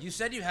portion yet. You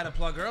said you had a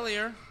plug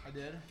earlier. I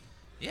did.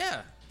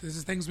 Yeah. This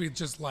is things we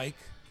just like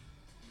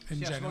in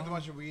Yeah, I general. smoked a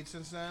bunch of weed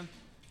since then.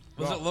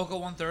 Was Well- it Local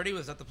 130?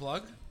 Was that the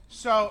plug?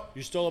 So,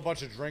 You stole a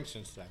bunch of drinks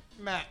since then.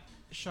 Matt,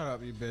 shut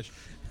up, you bitch.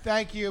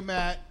 Thank you,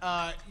 Matt.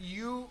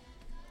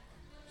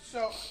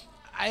 So,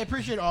 I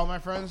appreciate all my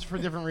friends for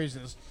different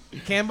reasons.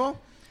 Campbell,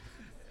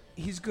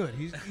 he's good.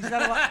 He's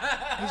got a lot.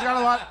 He's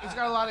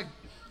got a lot of.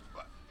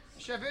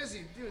 Chef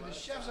Izzy, dude, the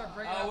chefs are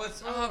bringing. Oh,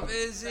 what's up,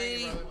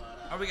 Izzy?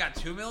 Oh, we got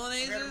 2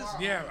 Milanaises?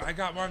 Yeah, I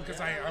got one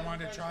because I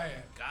wanted to try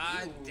it.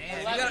 God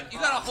damn. You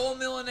got a whole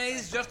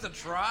Milanese just to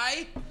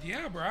try?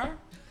 Yeah, bro.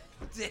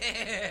 Damn.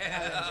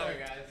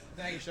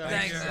 Thank you, Chef.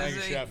 Thanks, Thank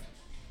you, Izzy. Chef.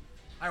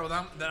 All right,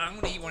 well, then I'm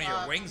going to eat one of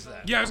your wings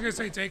then. Yeah, I was gonna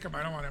say take him.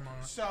 I don't want him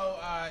on. So,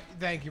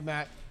 thank you,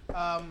 Matt.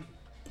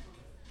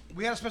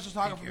 We had a special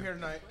taco from here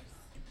tonight.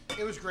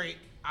 It was great.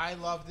 I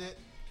loved it.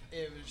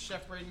 It was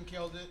Chef Braden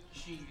killed it.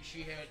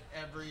 She had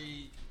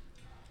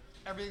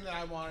everything that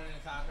I wanted in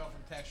a taco,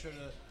 from texture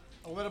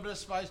to a little bit of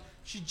spice.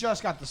 She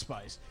just got the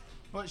spice,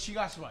 but she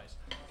got spice.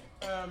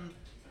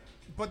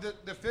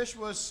 But the fish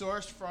was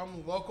sourced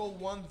from Local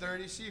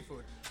 130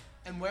 Seafood.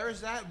 And where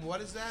is that? And what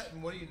is that?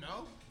 And what do you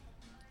know?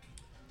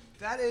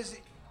 That is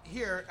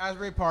here,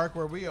 Asbury Park,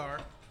 where we are.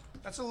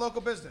 That's a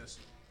local business,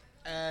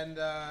 and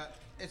I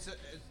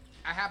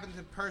happen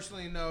to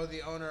personally know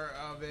the owner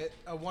of it,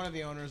 one of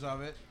the owners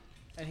of it,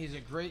 and he's a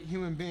great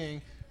human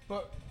being.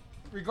 But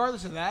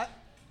regardless of that,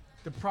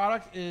 the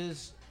product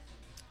is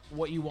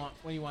what you want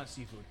when you want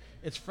seafood.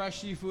 It's fresh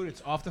seafood.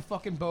 It's off the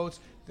fucking boats.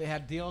 They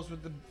have deals with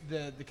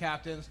the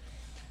captains,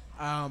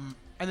 and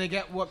they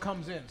get what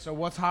comes in. So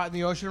what's hot in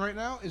the ocean right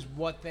now is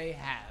what they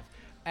have,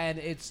 and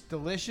it's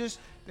delicious.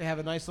 They have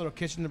a nice little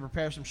kitchen to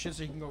prepare some shit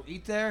so you can go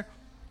eat there.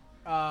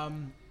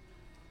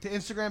 The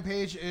Instagram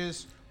page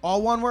is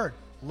all one word: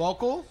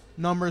 Local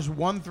numbers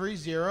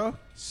 130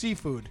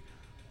 Seafood.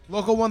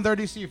 Local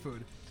 130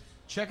 Seafood.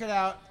 Check it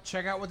out.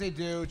 Check out what they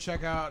do.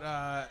 Check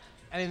out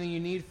anything you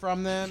need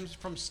from them,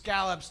 from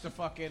scallops to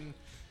fucking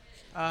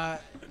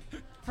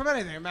from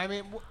anything. I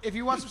mean, if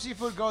you want some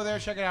seafood, go there.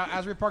 Check it out.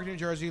 Asbury Park, New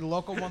Jersey.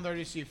 Local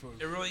 130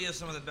 Seafood. It really is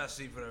some of the best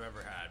seafood I've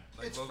ever had.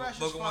 Like, It's local, fresh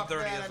as local fuck,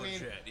 130 man. is I mean,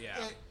 legit,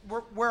 yeah.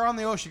 we're on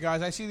the ocean,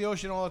 guys. I see the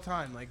ocean all the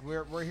time. Like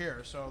we're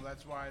here, so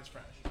that's why it's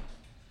fresh.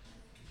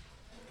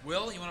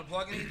 Will, you want to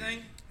plug anything?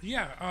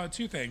 Yeah,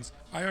 2 things.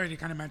 I already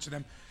kind of mentioned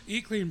them.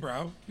 Eat clean,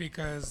 bro,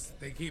 because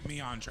they keep me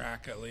on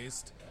track at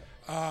least.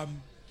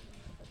 And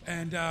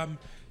the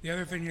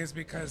other thing is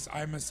because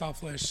I'm a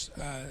selfless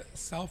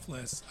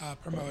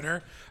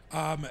promoter.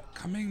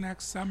 Coming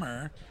next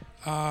summer,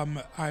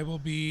 I will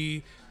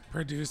be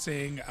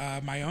producing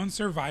my own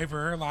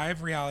Survivor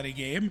live reality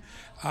game.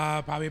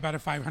 Probably about a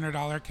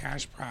 $500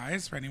 cash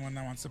prize for anyone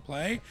that wants to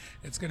play.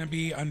 It's going to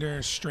be under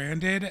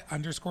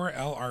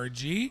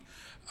stranded_LRG.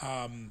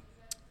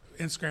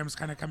 Instagram's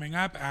kind of coming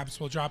up. Apps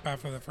will drop out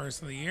for the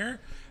first of the year,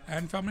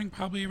 and filming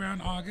probably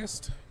around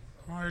August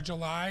or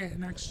July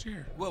next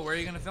year. Will, where are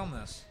you going to film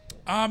this?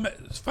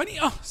 It's funny.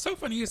 Oh, so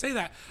funny you say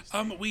that.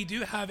 We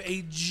do have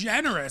a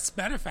generous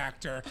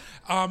benefactor,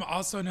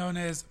 also known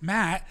as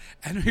Matt,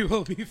 and we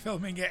will be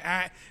filming it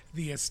at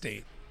the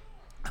estate.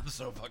 I'm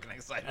so fucking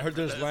excited. I heard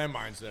for there's this.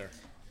 landmines there.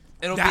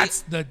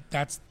 That's the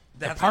That's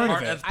part part-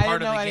 of it. that's I part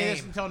didn't of know the any of this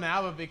game. until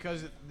now, but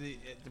because of the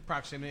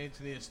proximity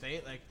to the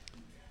estate, like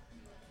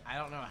I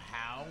don't know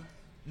how.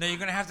 No, you're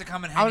gonna have to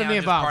come and I'm hang gonna out be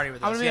and just involved. party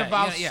with us. I'm gonna be Yeah,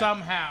 involved yeah.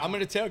 somehow. I'm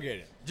gonna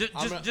tailgate it.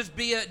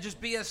 Just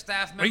be a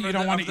staff member. Wait, you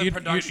don't of want the to?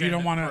 production You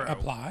don't want to crew.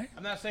 apply?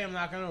 I'm not saying I'm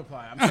not going to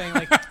apply. I'm saying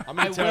like I'm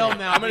I gonna will tailgate.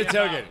 now. I'm gonna be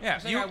involved. tailgate. Yeah, I'm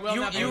saying I will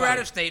now be you were involved. at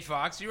a State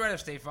Fox. You were at a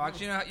State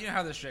Fox. You know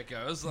how this shit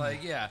goes.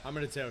 Like, yeah. I'm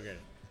gonna tailgate it.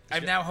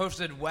 I've now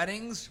hosted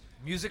weddings,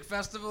 music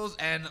festivals,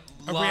 and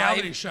A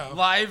reality show.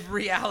 live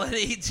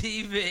reality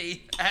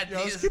TV at Yo,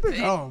 the let's keep it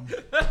estate. home.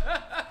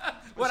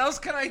 What else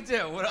can I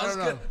do? What else?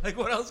 know.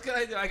 What else can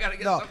I do? I gotta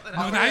get No. something.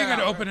 Well, else. now you're yeah. going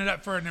to open it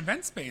up for an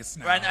event space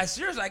now. Right, I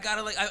seriously, I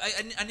gotta like,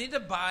 I need to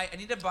buy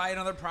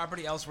another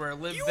property elsewhere,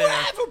 live You there.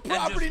 have a and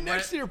property just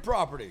next to your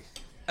property.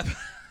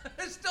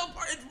 It's still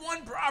it's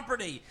one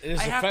property. It is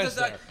I a have fence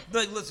to like,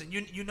 listen.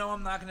 You know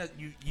I'm not gonna.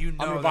 You know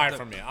I'm gonna that buy it the-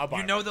 from you. I'll buy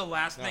You it. know the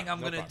last No, thing I'm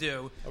no gonna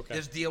problem. do Okay.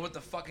 is deal with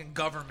the fucking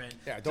government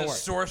Yeah, to don't worry.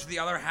 source the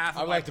other half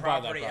of I'd my like to buy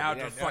that property property. out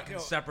Yeah, to yeah, fucking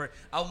no. separate.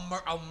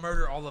 I'll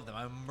murder all of them.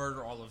 I'm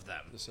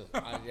Listen,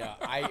 I'm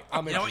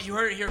You know what? You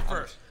heard it here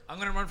first. I'm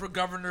gonna run for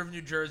governor of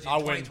New Jersey in I'll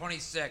win.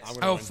 2026. I'm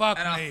gonna Oh, win. fuck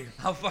And me.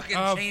 I'll fucking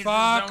Oh, change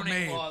fuck the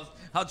zoning me. laws.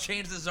 I'll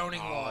change the zoning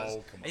laws.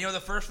 come on. And you know the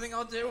first thing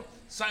I'll do?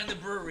 Sign the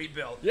brewery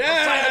bill.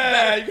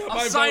 Yeah, you got my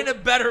I'll sign vote. a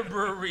better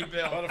brewery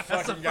bill. What a That's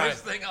the fucking guy.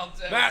 first thing I'll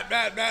do.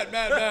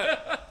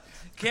 Matt.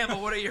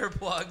 Campbell, what are your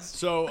plugs?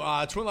 So,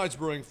 Twin Lights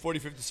Brewing,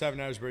 4057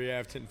 Asbury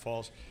Ave, Tinton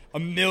Falls. A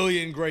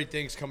million great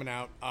things coming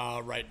out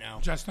right now.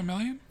 Just a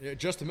million? Yeah,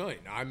 just a million.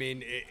 I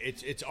mean,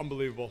 it's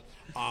unbelievable.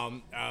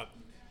 A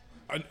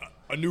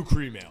new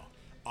cream ale.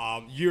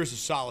 Years of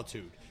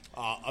Solitude.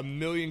 A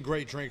million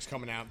great drinks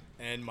coming out.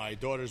 And my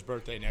daughter's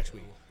birthday next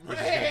week. Which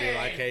is going to be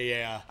like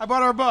a... I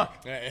bought our book.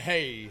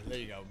 hey, there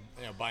you go.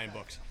 Buying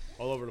books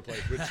all over the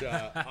place, which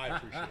I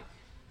appreciate.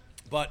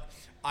 But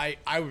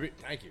I would be...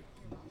 Thank you.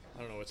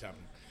 I don't know what's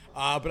happening.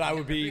 But I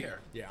would be...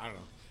 Yeah, I don't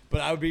know.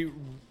 But I would be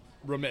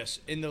remiss.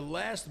 In the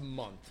last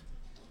month,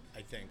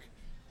 I think,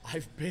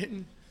 I've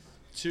been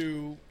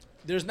to...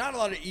 There's not a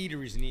lot of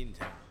eateries in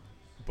Eatontown.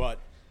 But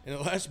in the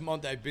last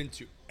month, I've been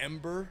to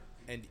Ember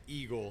and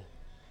Eagle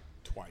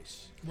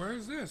twice. Where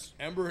is this?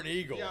 Ember and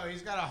Eagle. Yo,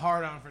 he's got a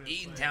hard on for this.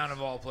 Eatontown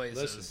of all places.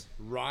 Listen,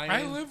 Ryan...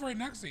 I live right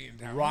next to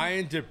Eatontown.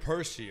 Ryan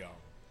DiPercio,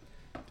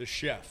 the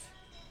chef,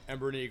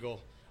 Ember and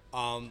Eagle,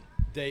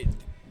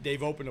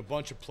 they've opened a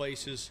bunch of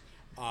places.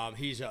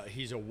 He's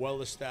a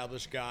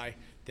well-established guy.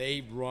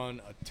 They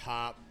run a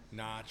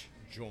top-notch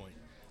joint.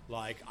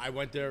 Like, I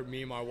went there,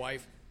 me and my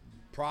wife,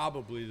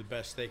 probably the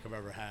best steak I've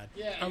ever had.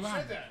 Yeah, you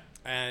said that.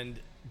 And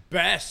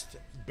best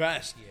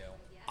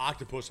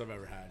octopus I've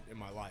ever had in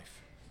my life.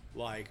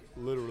 Like,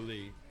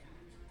 literally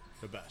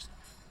the best.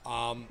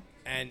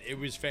 And it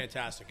was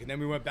fantastic. And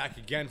then we went back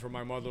again for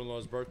my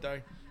mother-in-law's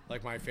birthday.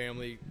 Like, my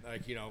family,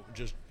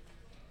 just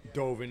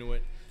dove into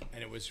it.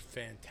 And it was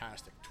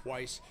fantastic.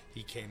 Twice,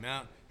 he came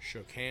out,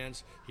 shook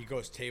hands. He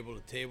goes table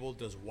to table,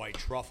 does white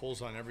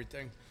truffles on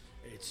everything.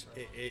 It's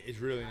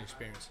really an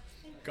experience.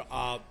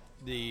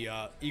 The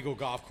Eagle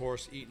Golf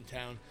Course,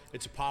 Eatontown.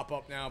 It's a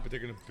pop-up now, but they're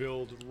going to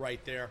build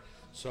right there.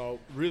 So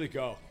really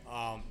go.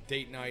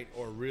 Date night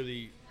or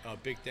really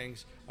big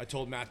things. I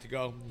told Matt to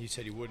go. He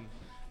said he wouldn't.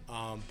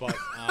 But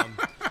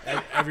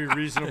every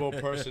reasonable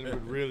person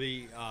would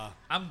really.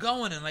 I'm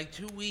going in like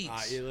 2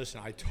 weeks. Yeah,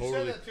 listen, I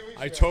totally It's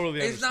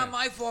understand. not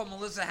my fault.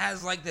 Melissa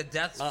has like the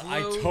death's flu.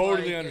 I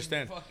totally like,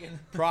 understand. Fucking...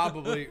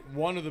 Probably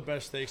one of the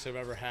best steaks I've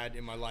ever had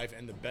in my life,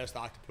 and the best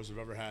octopus I've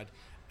ever had.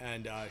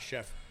 And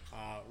Chef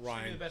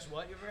Ryan. The best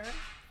what you ever had?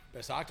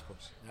 Best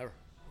octopus ever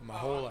in my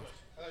whole life.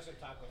 I thought you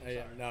said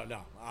tacos.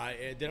 No.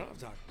 They don't have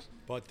tacos.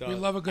 But We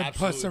love a good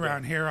puss absolutely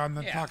around here on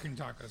the Yeah. Talking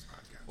Tacos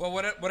podcast. Well,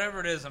 whatever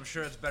it is, I'm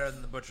sure it's better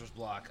than the Butcher's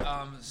Block.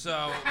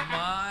 So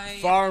my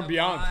Far and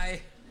beyond.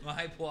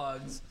 My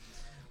plugs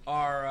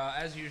are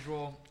as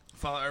usual.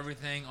 Follow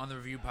everything on the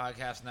Review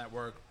Podcast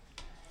Network.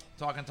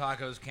 Talking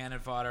Tacos, Cannon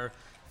Fodder,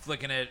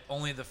 Flicking It.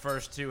 Only the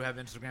first two have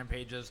Instagram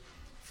pages.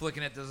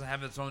 Flicking It doesn't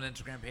have its own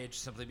Instagram page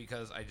simply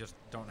because I just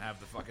don't have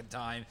the fucking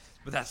time.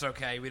 But that's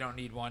okay. We don't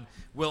need one.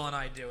 Will and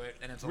I do it,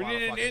 and it's a lot of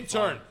fucking We need an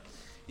intern. fun.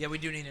 Yeah, we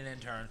do need an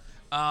intern.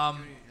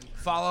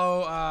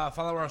 Follow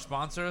our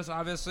sponsors,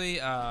 obviously.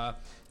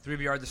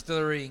 3BR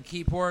Distillery in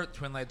Keyport,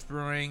 Twin Lights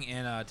Brewing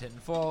in Tinton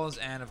Falls,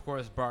 and, of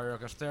course, Barrio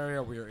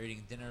Casterio. We are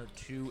eating dinner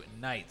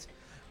tonight.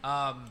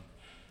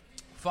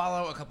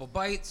 Follow A Couple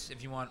Bites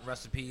if you want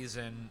recipes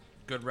and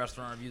good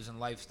restaurant reviews and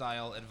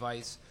lifestyle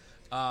advice.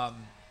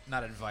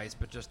 Not advice,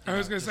 but just... I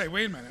was going to say,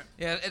 wait a minute.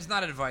 Yeah, it's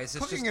not advice.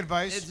 It's Cooking just,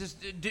 advice. It's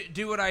just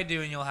do what I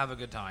do and you'll have a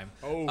good time.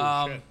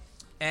 Oh, shit.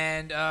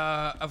 And,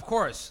 of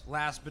course,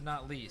 last but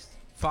not least,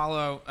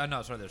 follow...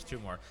 there's two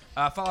more.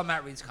 Follow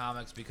Matt Reads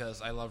Comics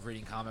because I love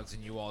reading comics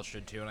and you all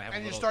should too. And I have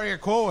And a you're little, starting to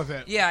get cool with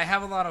it. yeah, I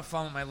have a lot of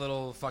fun with my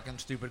little fucking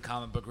stupid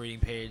comic book reading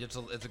page. It's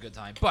a good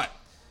time. But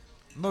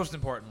most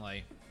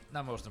importantly,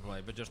 not most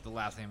importantly, but just the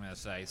last thing I'm going to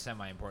say,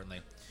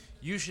 semi-importantly,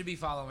 you should be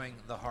following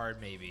the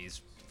Hard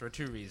Maybes for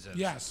 2 reasons.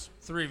 Yes.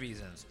 3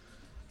 reasons.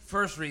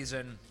 First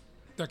reason...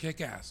 They're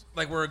kick-ass.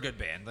 Like, we're a good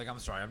band. Like, I'm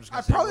sorry. I'm just I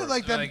gonna say probably we're-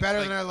 like them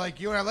better than I like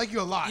you, and I like you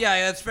a lot.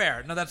 Yeah, that's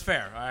fair. No, that's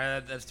fair.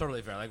 That's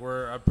totally fair. Like,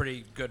 we're a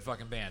pretty good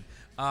fucking band.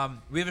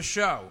 We have a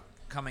show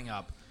coming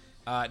up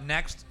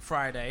next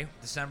Friday,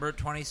 December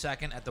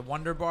 22nd at the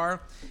Wonder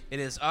Bar. It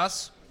is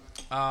us,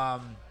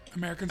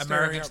 American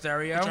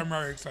Stereo, which I'm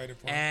very excited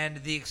for. and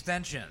the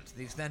Extensions.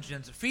 The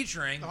Extensions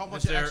featuring A whole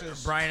bunch of Mr.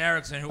 X's. Brian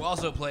Erickson, who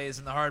also plays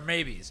in the Hard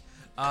Maybes.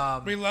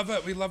 we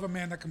love a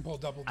man that can pull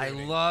double I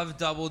duty. love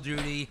Double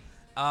Duty.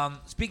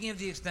 Speaking of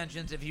the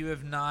Extensions, if you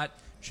have not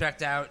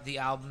checked out the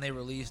album they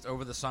released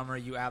over the summer,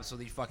 you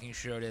absolutely fucking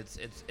should.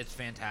 It's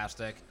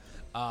fantastic.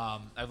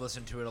 I've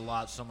listened to it a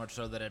lot, so much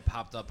so that it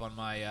popped up on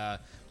my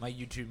my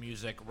YouTube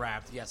Music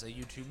Wrapped. Yes, a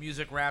YouTube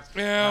Music Wrapped,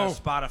 Ew.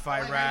 Spotify I like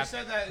how you Wrapped.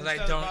 said that Because I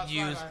instead don't of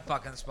use Spotify.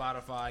 fucking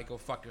Spotify. Go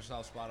fuck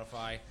yourself,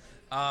 Spotify.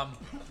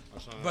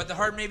 But the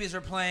Hard Maybes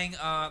are playing,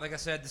 like I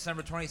said,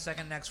 December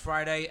 22nd next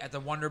Friday at the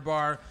Wonder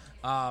Bar.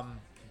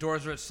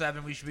 Doors are at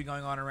 7. We should be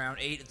going on around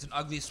 8. It's an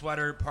ugly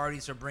sweater party,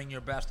 so bring your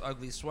best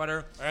ugly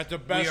sweater. That's the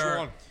best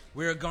one.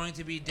 We are going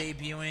to be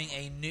debuting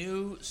a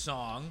new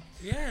song.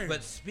 Yay.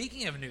 But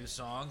speaking of new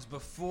songs,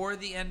 before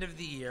the end of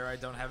the year, I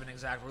don't have an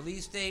exact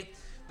release date.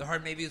 The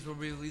Hard Maybes will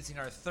be releasing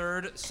our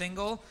 3rd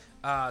single,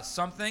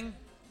 Something.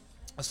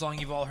 a song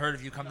you've all heard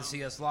if you come to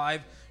see us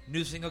live.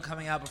 New single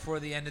coming out before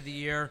the end of the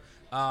year.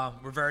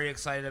 We're very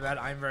excited about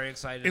it. I'm very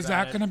excited Is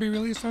about that it. going to be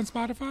released on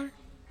Spotify?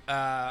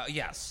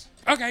 Yes.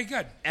 Okay,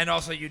 good. And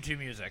also YouTube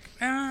Music.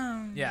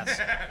 Yes.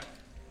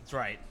 That's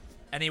right.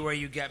 Anywhere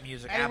you get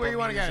music. Anywhere Apple you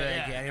wanna Music, get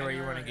it, yeah. Anywhere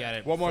you want to get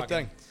it. One more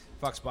Fucking thing.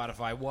 Fuck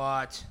Spotify.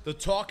 What? The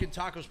Talk and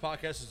Tacos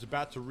podcast is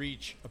about to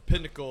reach a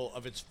pinnacle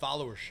of its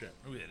followership.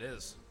 Ooh, it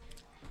is.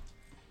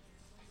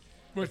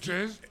 Which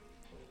is?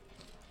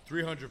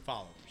 300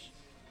 followers.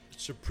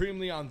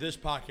 Supremely on this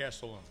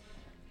podcast alone.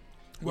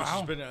 Which Wow.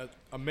 has been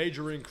a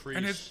major increase.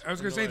 And it's, I was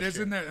in going to say,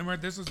 the last year.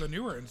 this is the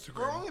newer Instagram.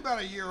 We're only about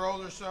a year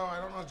old or so. I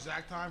don't know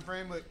exact time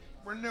frame, but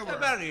we're newer.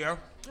 About a year.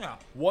 Yeah.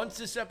 Once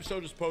this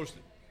episode is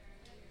posted,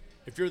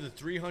 if you're the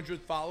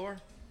 300th follower,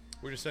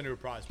 we're going to send you a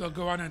prize They'll pack.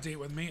 go on a date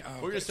with me. Oh,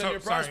 We're gonna send you a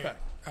prize sorry. pack.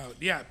 Oh,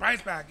 yeah,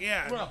 prize pack,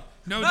 yeah. Well.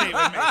 No date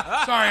with me.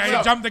 Sorry,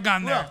 I jumped the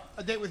gun there. Well,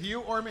 a date with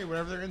you or me,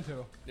 whatever they're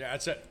into. Yeah,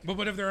 that's it. But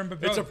what if they're in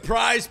It's a both?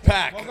 prize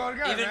pack. We'll go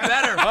together. Even man.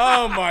 better.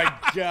 Oh, my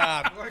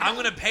God. I'm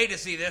going to pay to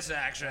see this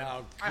action.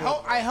 Oh,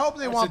 I hope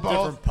they that's want a both.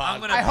 different pod.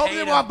 I'm gonna I hope pay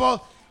they to- want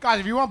both. Guys,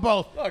 if you want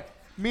both, Look,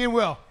 me and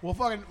Will, we'll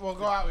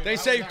go out. they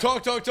say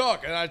talk,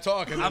 and I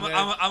talk. And I'm then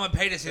gonna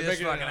pay to see they this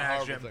make it fucking a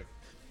horrible action. thing.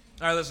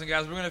 All right, listen,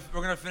 guys, we're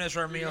gonna finish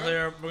our meal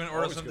here. We're gonna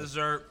order Always some good.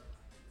 dessert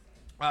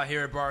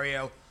here at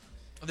Barrio.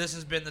 This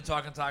has been the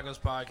Talking Tacos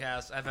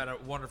podcast. I've had a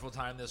wonderful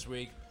time this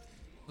week.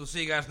 We'll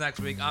see you guys next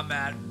week. I'm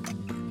Matt.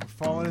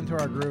 Falling into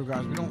our groove,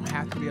 guys. We don't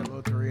have to be at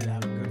Loteria to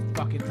have a good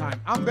fucking time.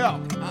 I'm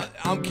Bill.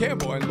 I'm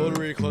Campbell, and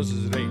Loteria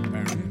closes at 8,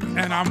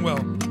 apparently. And I'm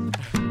Will.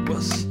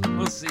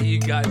 We'll see you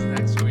guys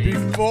next week.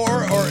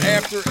 Before or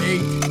after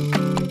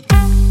 8?